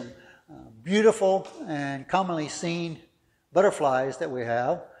 Here are some beautiful and commonly seen butterflies that we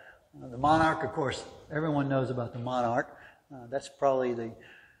have. The monarch, of course, everyone knows about the monarch. That's probably the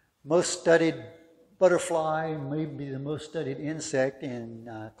most studied butterfly, maybe the most studied insect in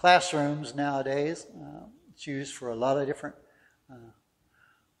classrooms nowadays. It's used for a lot of different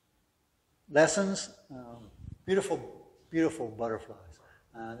lessons. Beautiful, beautiful butterflies.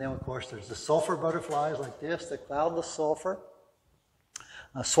 Then, of course, there's the sulfur butterflies like this, the cloudless sulfur.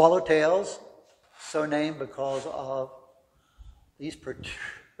 Swallowtails, so named because of these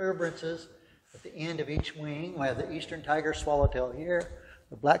protuberances at the end of each wing. We have the eastern tiger swallowtail here,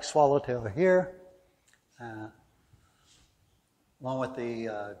 the black swallowtail here. Along with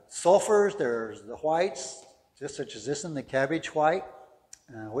the sulfurs, there's the whites, just such as this one, the cabbage white,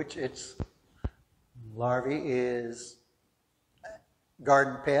 which its larvae is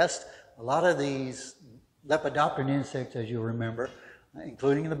garden pest. A lot of these lepidopteran insects, as you remember,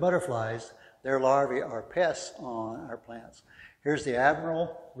 including the butterflies, their larvae are pests on our plants. Here's the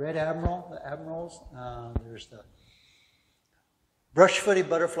admiral, red admiral, the admirals. There's the brush-footed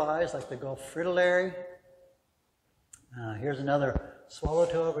butterflies like the Gulf fritillary. Here's another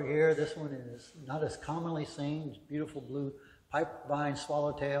swallowtail over here. This one is not as commonly seen. It's beautiful blue pipevine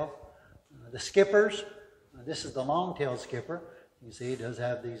swallowtail. The skippers. This is the long-tailed skipper. You can see it does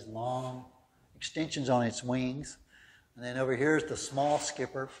have these long extensions on its wings. And then over here is the small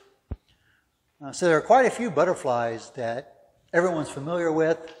skipper. So there are quite a few butterflies that everyone's familiar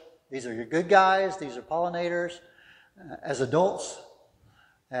with. These are your good guys. These are pollinators. As adults,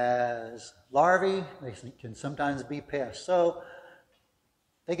 as larvae, they can sometimes be pests. So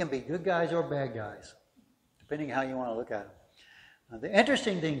they can be good guys or bad guys, depending how you want to look at them. The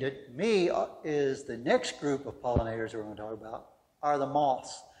interesting thing to me is the next group of pollinators we're going to talk about are the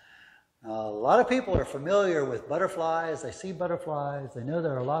moths. A lot of people are familiar with butterflies. They see butterflies. They know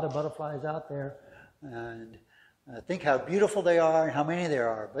there are a lot of butterflies out there and think how beautiful they are and how many there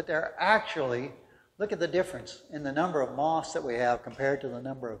are. But they're actually, look at the difference in the number of moths that we have compared to the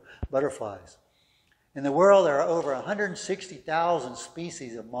number of butterflies. In the world, there are over 160,000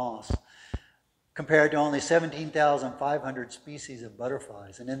 species of moths compared to only 17,500 species of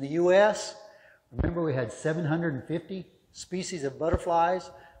butterflies. And in the U.S., remember we had 750 species of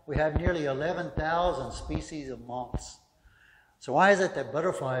butterflies. We have nearly 11,000 species of moths. So why is it that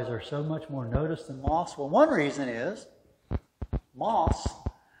butterflies are so much more noticed than moths? Well, one reason is moths,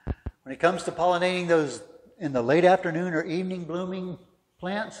 when it comes to pollinating those in the late afternoon or evening blooming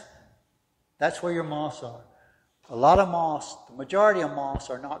plants, that's where your moths are. A lot of moths, the majority of moths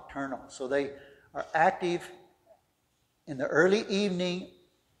are nocturnal. So they are active in the early evening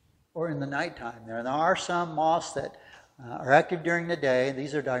or in the nighttime. There are some moths that are active during the day.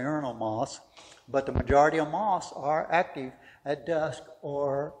 These are diurnal moths, but the majority of moths are active at dusk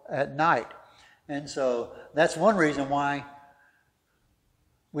or at night. And so that's one reason why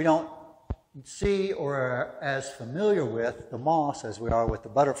we don't see or are as familiar with the moths as we are with the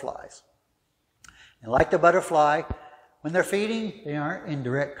butterflies. And like the butterfly, when they're feeding, they aren't in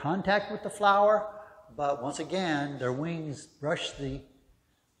direct contact with the flower, but once again, their wings brush the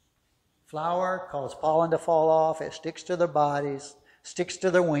flower, cause pollen to fall off. It sticks to their bodies, sticks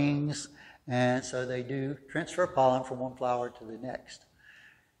to their wings, and so they do transfer pollen from one flower to the next.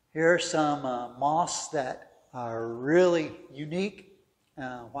 Here are some moths that are really unique.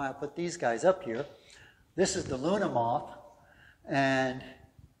 Why I put these guys up here. This is the Luna moth, and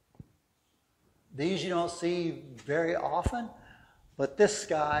these you don't see very often, but this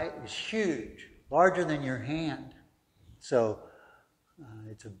guy is huge, larger than your hand. So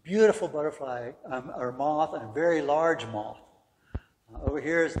it's a beautiful butterfly, or moth, and a very large moth. Over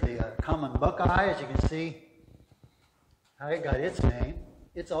here is the common buckeye, as you can see how it got its name.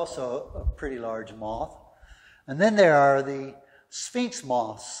 It's also a pretty large moth. And then there are the sphinx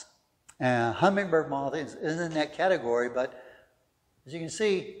moths. Hummingbird moth is in that category, but as you can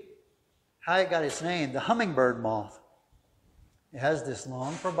see how it got its name, the hummingbird moth. It has this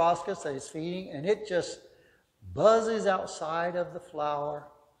long proboscis that it's feeding, and it just buzzes outside of the flower,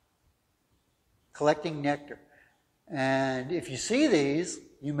 collecting nectar. And if you see these,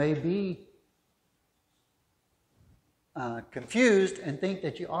 you may be confused and think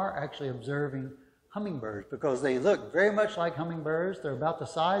that you are actually observing hummingbirds because they look very much like hummingbirds. They're about the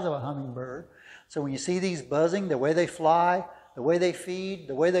size of a hummingbird. So when you see these buzzing, the way they fly, the way they feed,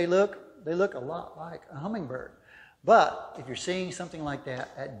 the way they look a lot like a hummingbird. But if you're seeing something like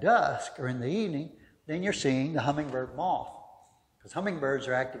that at dusk or in the evening, then you're seeing the hummingbird moth, because hummingbirds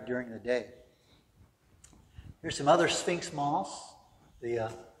are active during the day. Here's some other sphinx moths.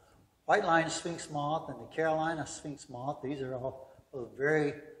 The white-lined sphinx moth and the Carolina sphinx moth. These are all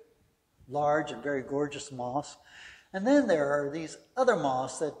very large and very gorgeous moths. And then there are these other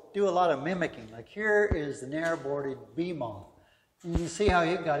moths that do a lot of mimicking. Like here is the narrow-boarded bee moth. And you can see how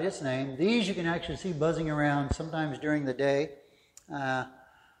it got its name. These you can actually see buzzing around sometimes during the day.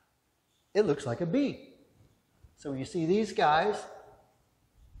 It looks like a bee. So when you see these guys,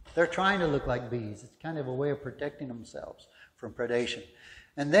 they're trying to look like bees. It's kind of a way of protecting themselves from predation.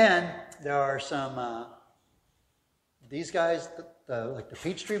 And then there are some, these guys, like the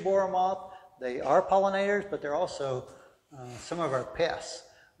peachtree borer moth, they are pollinators, but they're also some of our pests.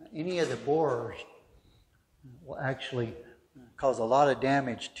 Any of the borers will actually cause a lot of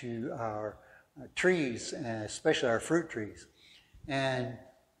damage to our trees, and especially our fruit trees. And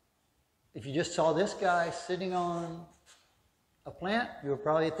if you just saw this guy sitting on a plant, you would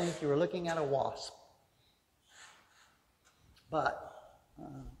probably think you were looking at a wasp. But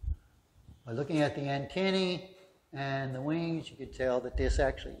by looking at the antennae and the wings, you could tell that this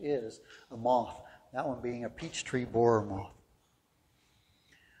actually is a moth, that one being a peachtree borer moth.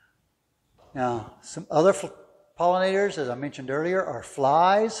 Now, some other pollinators, as I mentioned earlier, are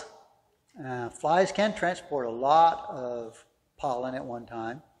flies. Flies can transport a lot of pollen at one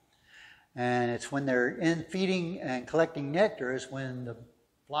time. And it's when they're in feeding and collecting nectar is when the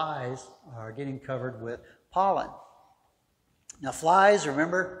flies are getting covered with pollen. Now flies,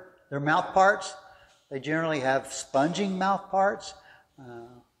 remember, their mouth parts, they generally have sponging mouth parts.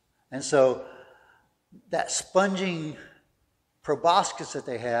 And so that sponging proboscis that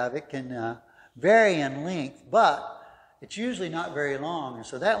they have, it can vary in length, but it's usually not very long. And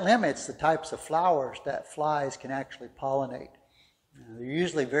so that limits the types of flowers that flies can actually pollinate. They're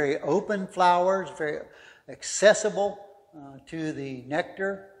usually very open flowers, very accessible to the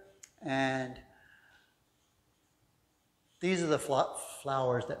nectar, and these are the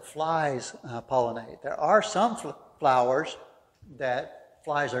flowers that flies pollinate. There are some flowers that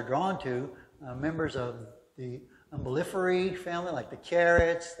flies are drawn to, members of the umbelliferæ family, like the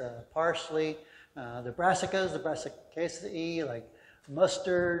carrots, the parsley, the brassicas, the brassicaceae, like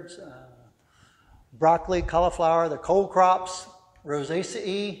mustards, broccoli, cauliflower, the cole crops,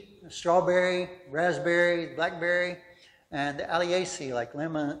 Rosaceae, strawberry, raspberry, blackberry, and the Alliaceae, like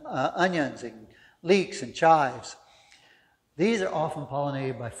lemon, onions and leeks and chives. These are often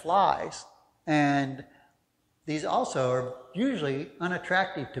pollinated by flies, and these also are usually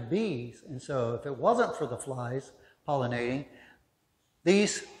unattractive to bees. And so if it wasn't for the flies pollinating,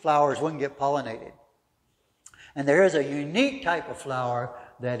 these flowers wouldn't get pollinated. And there is a unique type of flower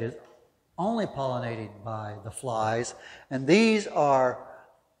that is only pollinated by the flies, and these are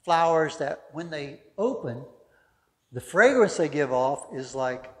flowers that when they open, the fragrance they give off is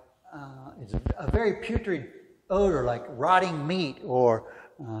like it's a very putrid odor, like rotting meat or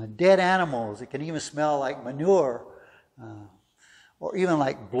dead animals. It can even smell like manure or even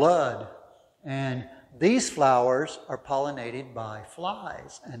like blood. And these flowers are pollinated by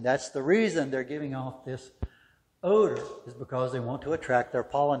flies, and that's the reason they're giving off this odor, is because they want to attract their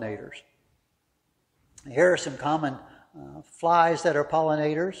pollinators. Here are some common flies that are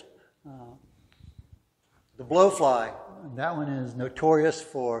pollinators. The blowfly, that one is notorious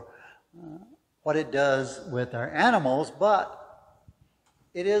for what it does with our animals, but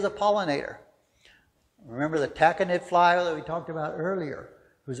it is a pollinator. Remember the taconid fly that we talked about earlier,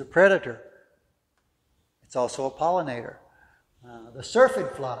 who's a predator? It's also a pollinator. The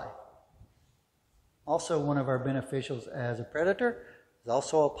syrphid fly, also one of our beneficials as a predator, is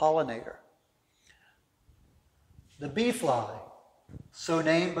also a pollinator. The bee fly, so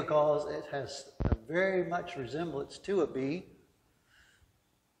named because it has a very much resemblance to a bee.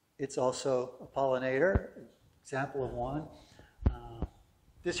 It's also a pollinator, example of one.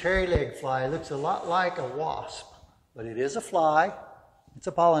 This hairy-legged fly looks a lot like a wasp, but it is a fly. It's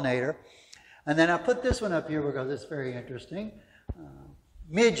a pollinator. And then I put this one up here because it's very interesting.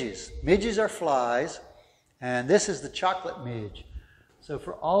 Midges. Midges are flies, and this is the chocolate midge. So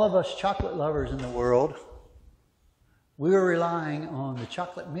for all of us chocolate lovers in the world, we were relying on the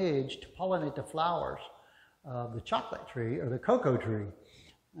chocolate midge to pollinate the flowers of the chocolate tree or the cocoa tree.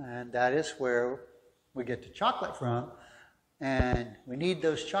 And that is where we get the chocolate from. And we need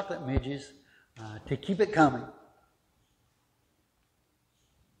those chocolate midges to keep it coming.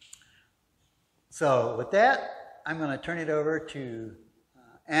 So with that, I'm going to turn it over to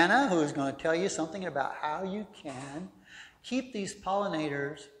Anna, who is going to tell you something about how you can keep these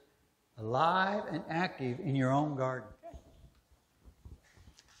pollinators alive and active in your own garden.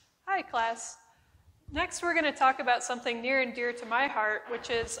 Hi, class. Next, we're going to talk about something near and dear to my heart, which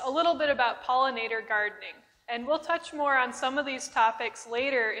is a little bit about pollinator gardening. And we'll touch more on some of these topics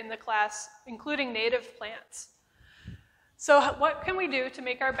later in the class, including native plants. So what can we do to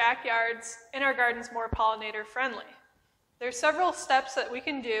make our backyards and our gardens more pollinator friendly? There's several steps that we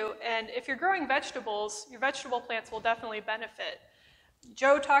can do, and if you're growing vegetables, your vegetable plants will definitely benefit.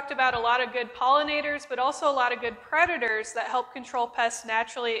 Joe talked about a lot of good pollinators, but also a lot of good predators that help control pests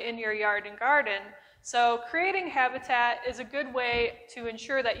naturally in your yard and garden. So creating habitat is a good way to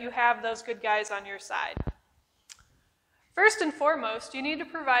ensure that you have those good guys on your side. First and foremost, you need to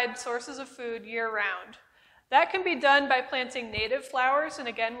provide sources of food year-round. That can be done by planting native flowers, and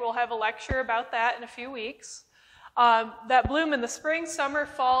again, we'll have a lecture about that in a few weeks, that bloom in the spring, summer,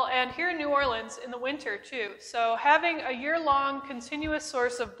 fall, and here in New Orleans in the winter too. So having a year-long continuous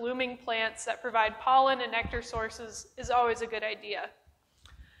source of blooming plants that provide pollen and nectar sources is always a good idea.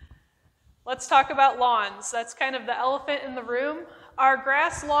 Let's talk about lawns. That's kind of the elephant in the room. Our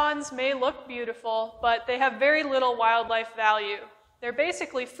grass lawns may look beautiful, but they have very little wildlife value. They're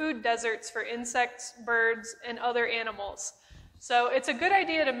basically food deserts for insects, birds, and other animals. So it's a good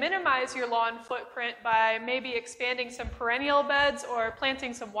idea to minimize your lawn footprint by maybe expanding some perennial beds or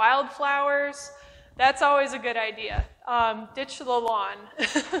planting some wildflowers. That's always a good idea. Ditch the lawn.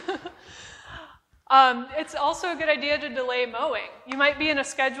 It's also a good idea to delay mowing. You might be in a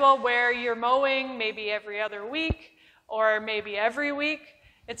schedule where you're mowing maybe every other week or maybe every week.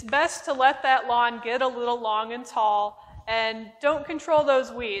 It's best to let that lawn get a little long and tall and don't control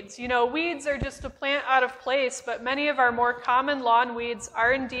those weeds. You know, weeds are just a plant out of place, but many of our more common lawn weeds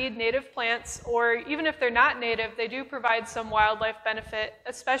are indeed native plants, or even if they're not native, they do provide some wildlife benefit,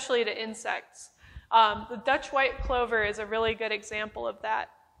 especially to insects. The Dutch white clover is a really good example of that.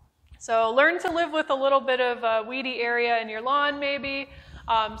 So learn to live with a little bit of a weedy area in your lawn maybe,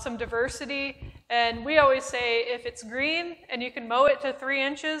 some diversity, and we always say if it's green and you can mow it to 3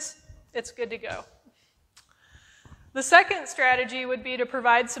 inches, it's good to go. The second strategy would be to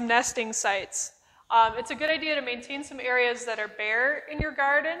provide some nesting sites. It's a good idea to maintain some areas that are bare in your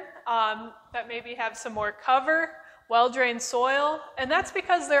garden, that maybe have some more cover, well-drained soil, and that's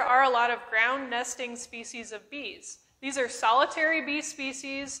because there are a lot of ground nesting species of bees. These are solitary bee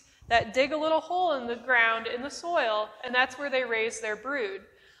species that dig a little hole in the ground, in the soil, and that's where they raise their brood.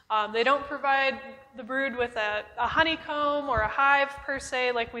 They don't provide the brood with a honeycomb or a hive per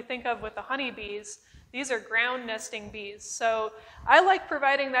se like we think of with the honeybees. These are ground nesting bees. So I like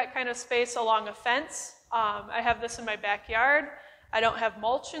providing that kind of space along a fence. I have this in my backyard. I don't have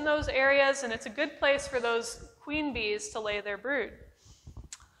mulch in those areas, and it's a good place for those queen bees to lay their brood.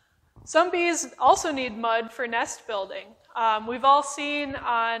 Some bees also need mud for nest building. We've all seen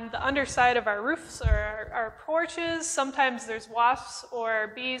on the underside of our roofs or our porches, sometimes there's wasps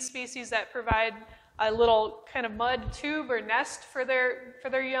or bee species that provide a little kind of mud tube or nest for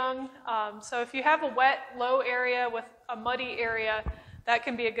their young. So if you have a wet, low area with a muddy area, that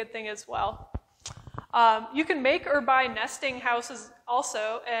can be a good thing as well. You can make or buy nesting houses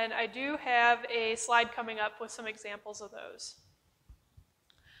also, and I do have a slide coming up with some examples of those.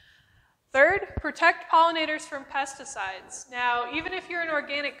 Third, protect pollinators from pesticides. Now, even if you're an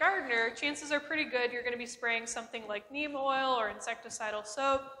organic gardener, chances are pretty good you're going to be spraying something like neem oil or insecticidal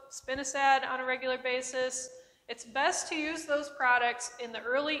soap, spinosad on a regular basis. It's best to use those products in the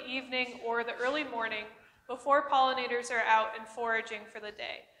early evening or the early morning before pollinators are out and foraging for the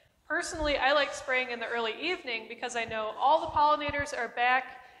day. Personally, I like spraying in the early evening because I know all the pollinators are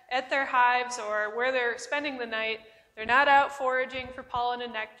back at their hives or where they're spending the night. They're not out foraging for pollen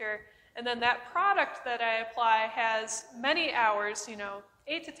and nectar. And then that product that I apply has many hours,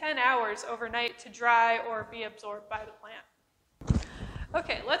 8 to 10 hours overnight to dry or be absorbed by the plant.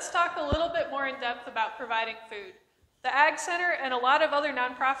 Okay, let's talk a little bit more in depth about providing food. The AgCenter and a lot of other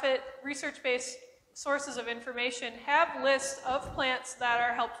nonprofit research-based sources of information have lists of plants that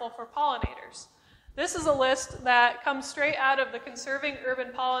are helpful for pollinators. This is a list that comes straight out of the Conserving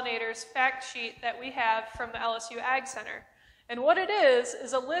Urban Pollinators fact sheet that we have from the LSU AgCenter. And what it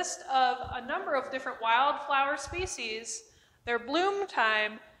is a list of a number of different wildflower species, their bloom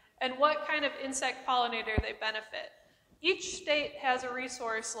time, and what kind of insect pollinator they benefit. Each state has a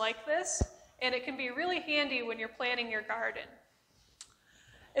resource like this, and it can be really handy when you're planning your garden.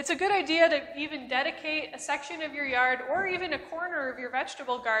 It's a good idea to even dedicate a section of your yard or even a corner of your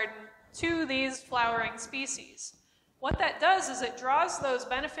vegetable garden to these flowering species. What that does is it draws those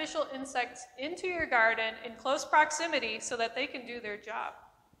beneficial insects into your garden in close proximity so that they can do their job.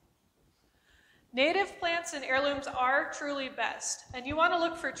 Native plants and heirlooms are truly best, and you want to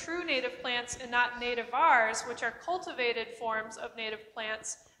look for true native plants and not nativars, which are cultivated forms of native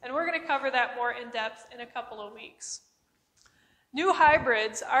plants, and we're going to cover that more in depth in a couple of weeks. New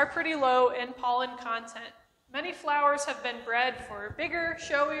hybrids are pretty low in pollen content. Many flowers have been bred for bigger,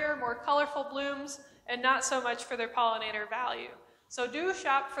 showier, more colorful blooms, and not so much for their pollinator value. So do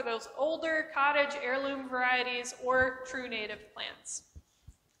shop for those older cottage heirloom varieties or true native plants.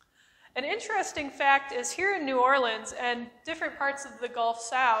 An interesting fact is here in New Orleans and different parts of the Gulf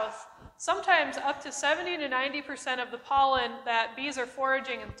South, sometimes up to 70 to 90% of the pollen that bees are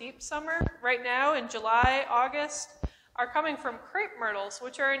foraging in deep summer, right now in July, August, are coming from crepe myrtles,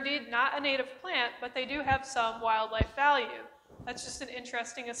 which are indeed not a native plant, but they do have some wildlife value. That's just an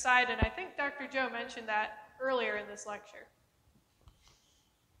interesting aside, and I think Dr. Joe mentioned that earlier in this lecture.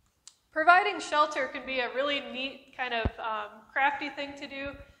 Providing shelter can be a really neat kind of crafty thing to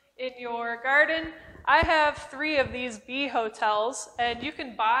do in your garden. I have 3 of these bee hotels, and you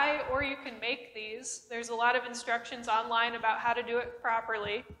can buy or you can make these. There's a lot of instructions online about how to do it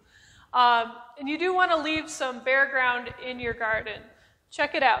properly. And you do want to leave some bare ground in your garden.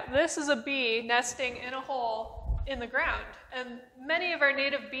 Check it out. This is a bee nesting in a hole in the ground, and many of our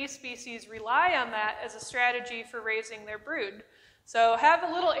native bee species rely on that as a strategy for raising their brood. So have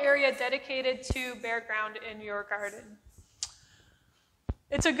a little area dedicated to bare ground in your garden.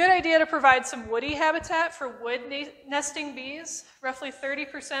 It's a good idea to provide some woody habitat for wood nesting bees. Roughly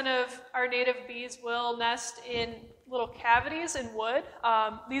 30% of our native bees will nest in little cavities in wood.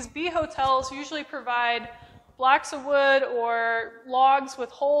 These bee hotels usually provide blocks of wood or logs with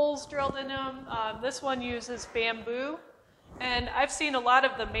holes drilled in them. This one uses bamboo. And I've seen a lot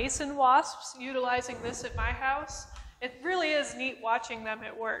of the mason wasps utilizing this at my house. It really is neat watching them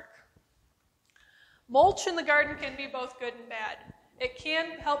at work. Mulch in the garden can be both good and bad. It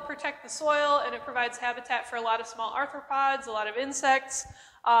can help protect the soil, and it provides habitat for a lot of small arthropods, a lot of insects.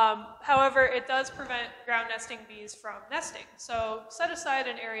 However, it does prevent ground nesting bees from nesting, so set aside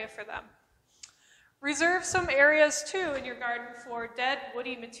an area for them. Reserve some areas, too, in your garden for dead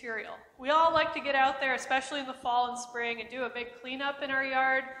woody material. We all like to get out there, especially in the fall and spring, and do a big cleanup in our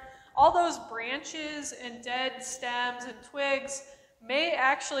yard. All those branches and dead stems and twigs may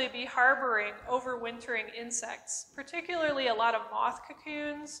actually be harboring overwintering insects, particularly a lot of moth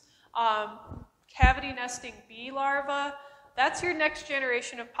cocoons, cavity nesting bee larvae. That's your next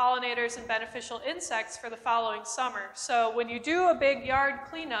generation of pollinators and beneficial insects for the following summer. So when you do a big yard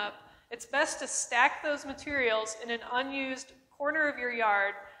cleanup, it's best to stack those materials in an unused corner of your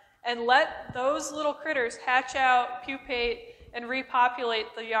yard and let those little critters hatch out, pupate, and repopulate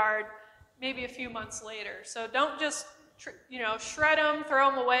the yard maybe a few months later. So don't just shred them,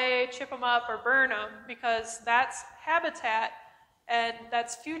 throw them away, chip them up, or burn them, because that's habitat and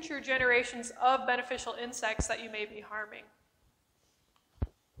that's future generations of beneficial insects that you may be harming.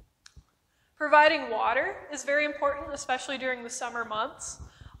 Providing water is very important, especially during the summer months.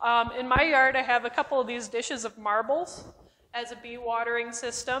 In my yard, I have a couple of these dishes of marbles as a bee watering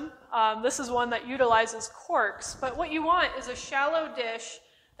system. This is one that utilizes corks, but what you want is a shallow dish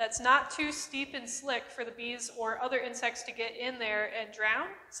that's not too steep and slick for the bees or other insects to get in there and drown.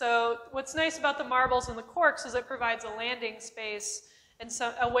 So what's nice about the marbles and the corks is it provides a landing space and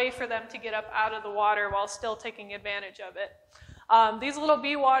a way for them to get up out of the water while still taking advantage of it. These little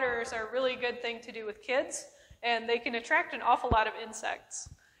bee waterers are a really good thing to do with kids, and they can attract an awful lot of insects,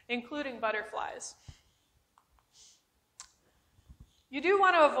 including butterflies. You do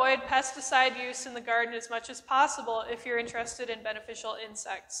want to avoid pesticide use in the garden as much as possible if you're interested in beneficial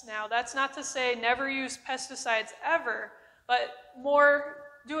insects. Now, that's not to say never use pesticides ever, but more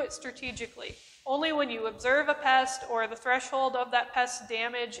do it strategically. Only when you observe a pest or the threshold of that pest's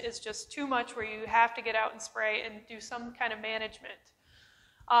damage is just too much where you have to get out and spray and do some kind of management.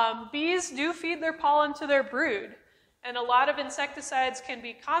 Bees do feed their pollen to their brood, and a lot of insecticides can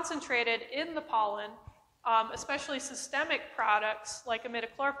be concentrated in the pollen, especially systemic products like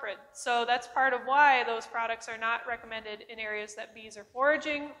imidacloprid. So that's part of why those products are not recommended in areas that bees are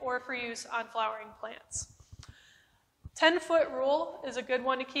foraging or for use on flowering plants. 10-foot rule is a good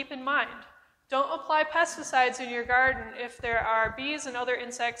one to keep in mind. Don't apply pesticides in your garden if there are bees and other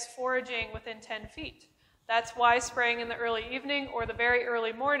insects foraging within 10 feet. That's why spraying in the early evening or the very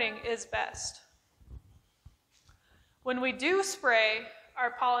early morning is best. When we do spray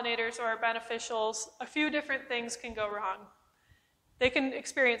our pollinators or our beneficials, a few different things can go wrong. They can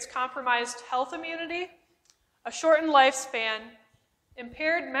experience compromised health immunity, a shortened lifespan,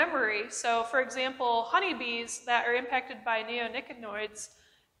 Impaired memory, so for example, honeybees that are impacted by neonicotinoids,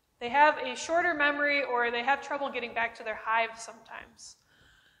 they have a shorter memory or they have trouble getting back to their hive sometimes.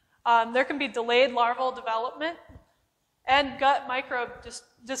 There can be delayed larval development and gut microbe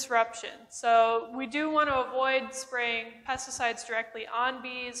disruption. So we do want to avoid spraying pesticides directly on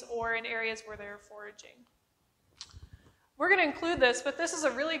bees or in areas where they're foraging. We're going to include this, but this is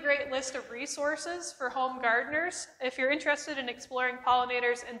a really great list of resources for home gardeners if you're interested in exploring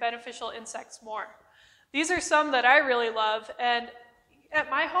pollinators and beneficial insects more. These are some that I really love, and at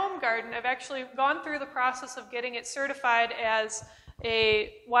my home garden, I've actually gone through the process of getting it certified as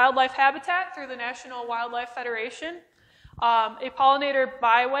a wildlife habitat through the National Wildlife Federation, a pollinator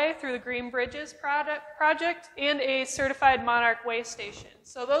byway through the Green Bridges project, and a certified monarch way station.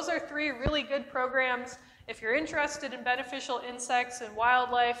 So those are 3 really good programs if you're interested in beneficial insects and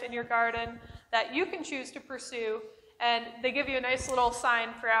wildlife in your garden that you can choose to pursue, and they give you a nice little sign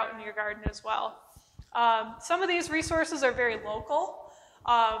for out in your garden as well. Some of these resources are very local,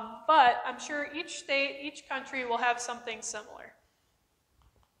 but I'm sure each state, each country will have something similar.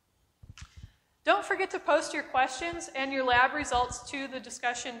 Don't forget to post your questions and your lab results to the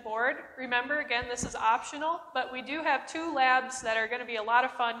discussion board. Remember, again, this is optional, but we do have 2 labs that are going to be a lot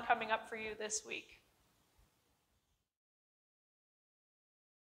of fun coming up for you this week.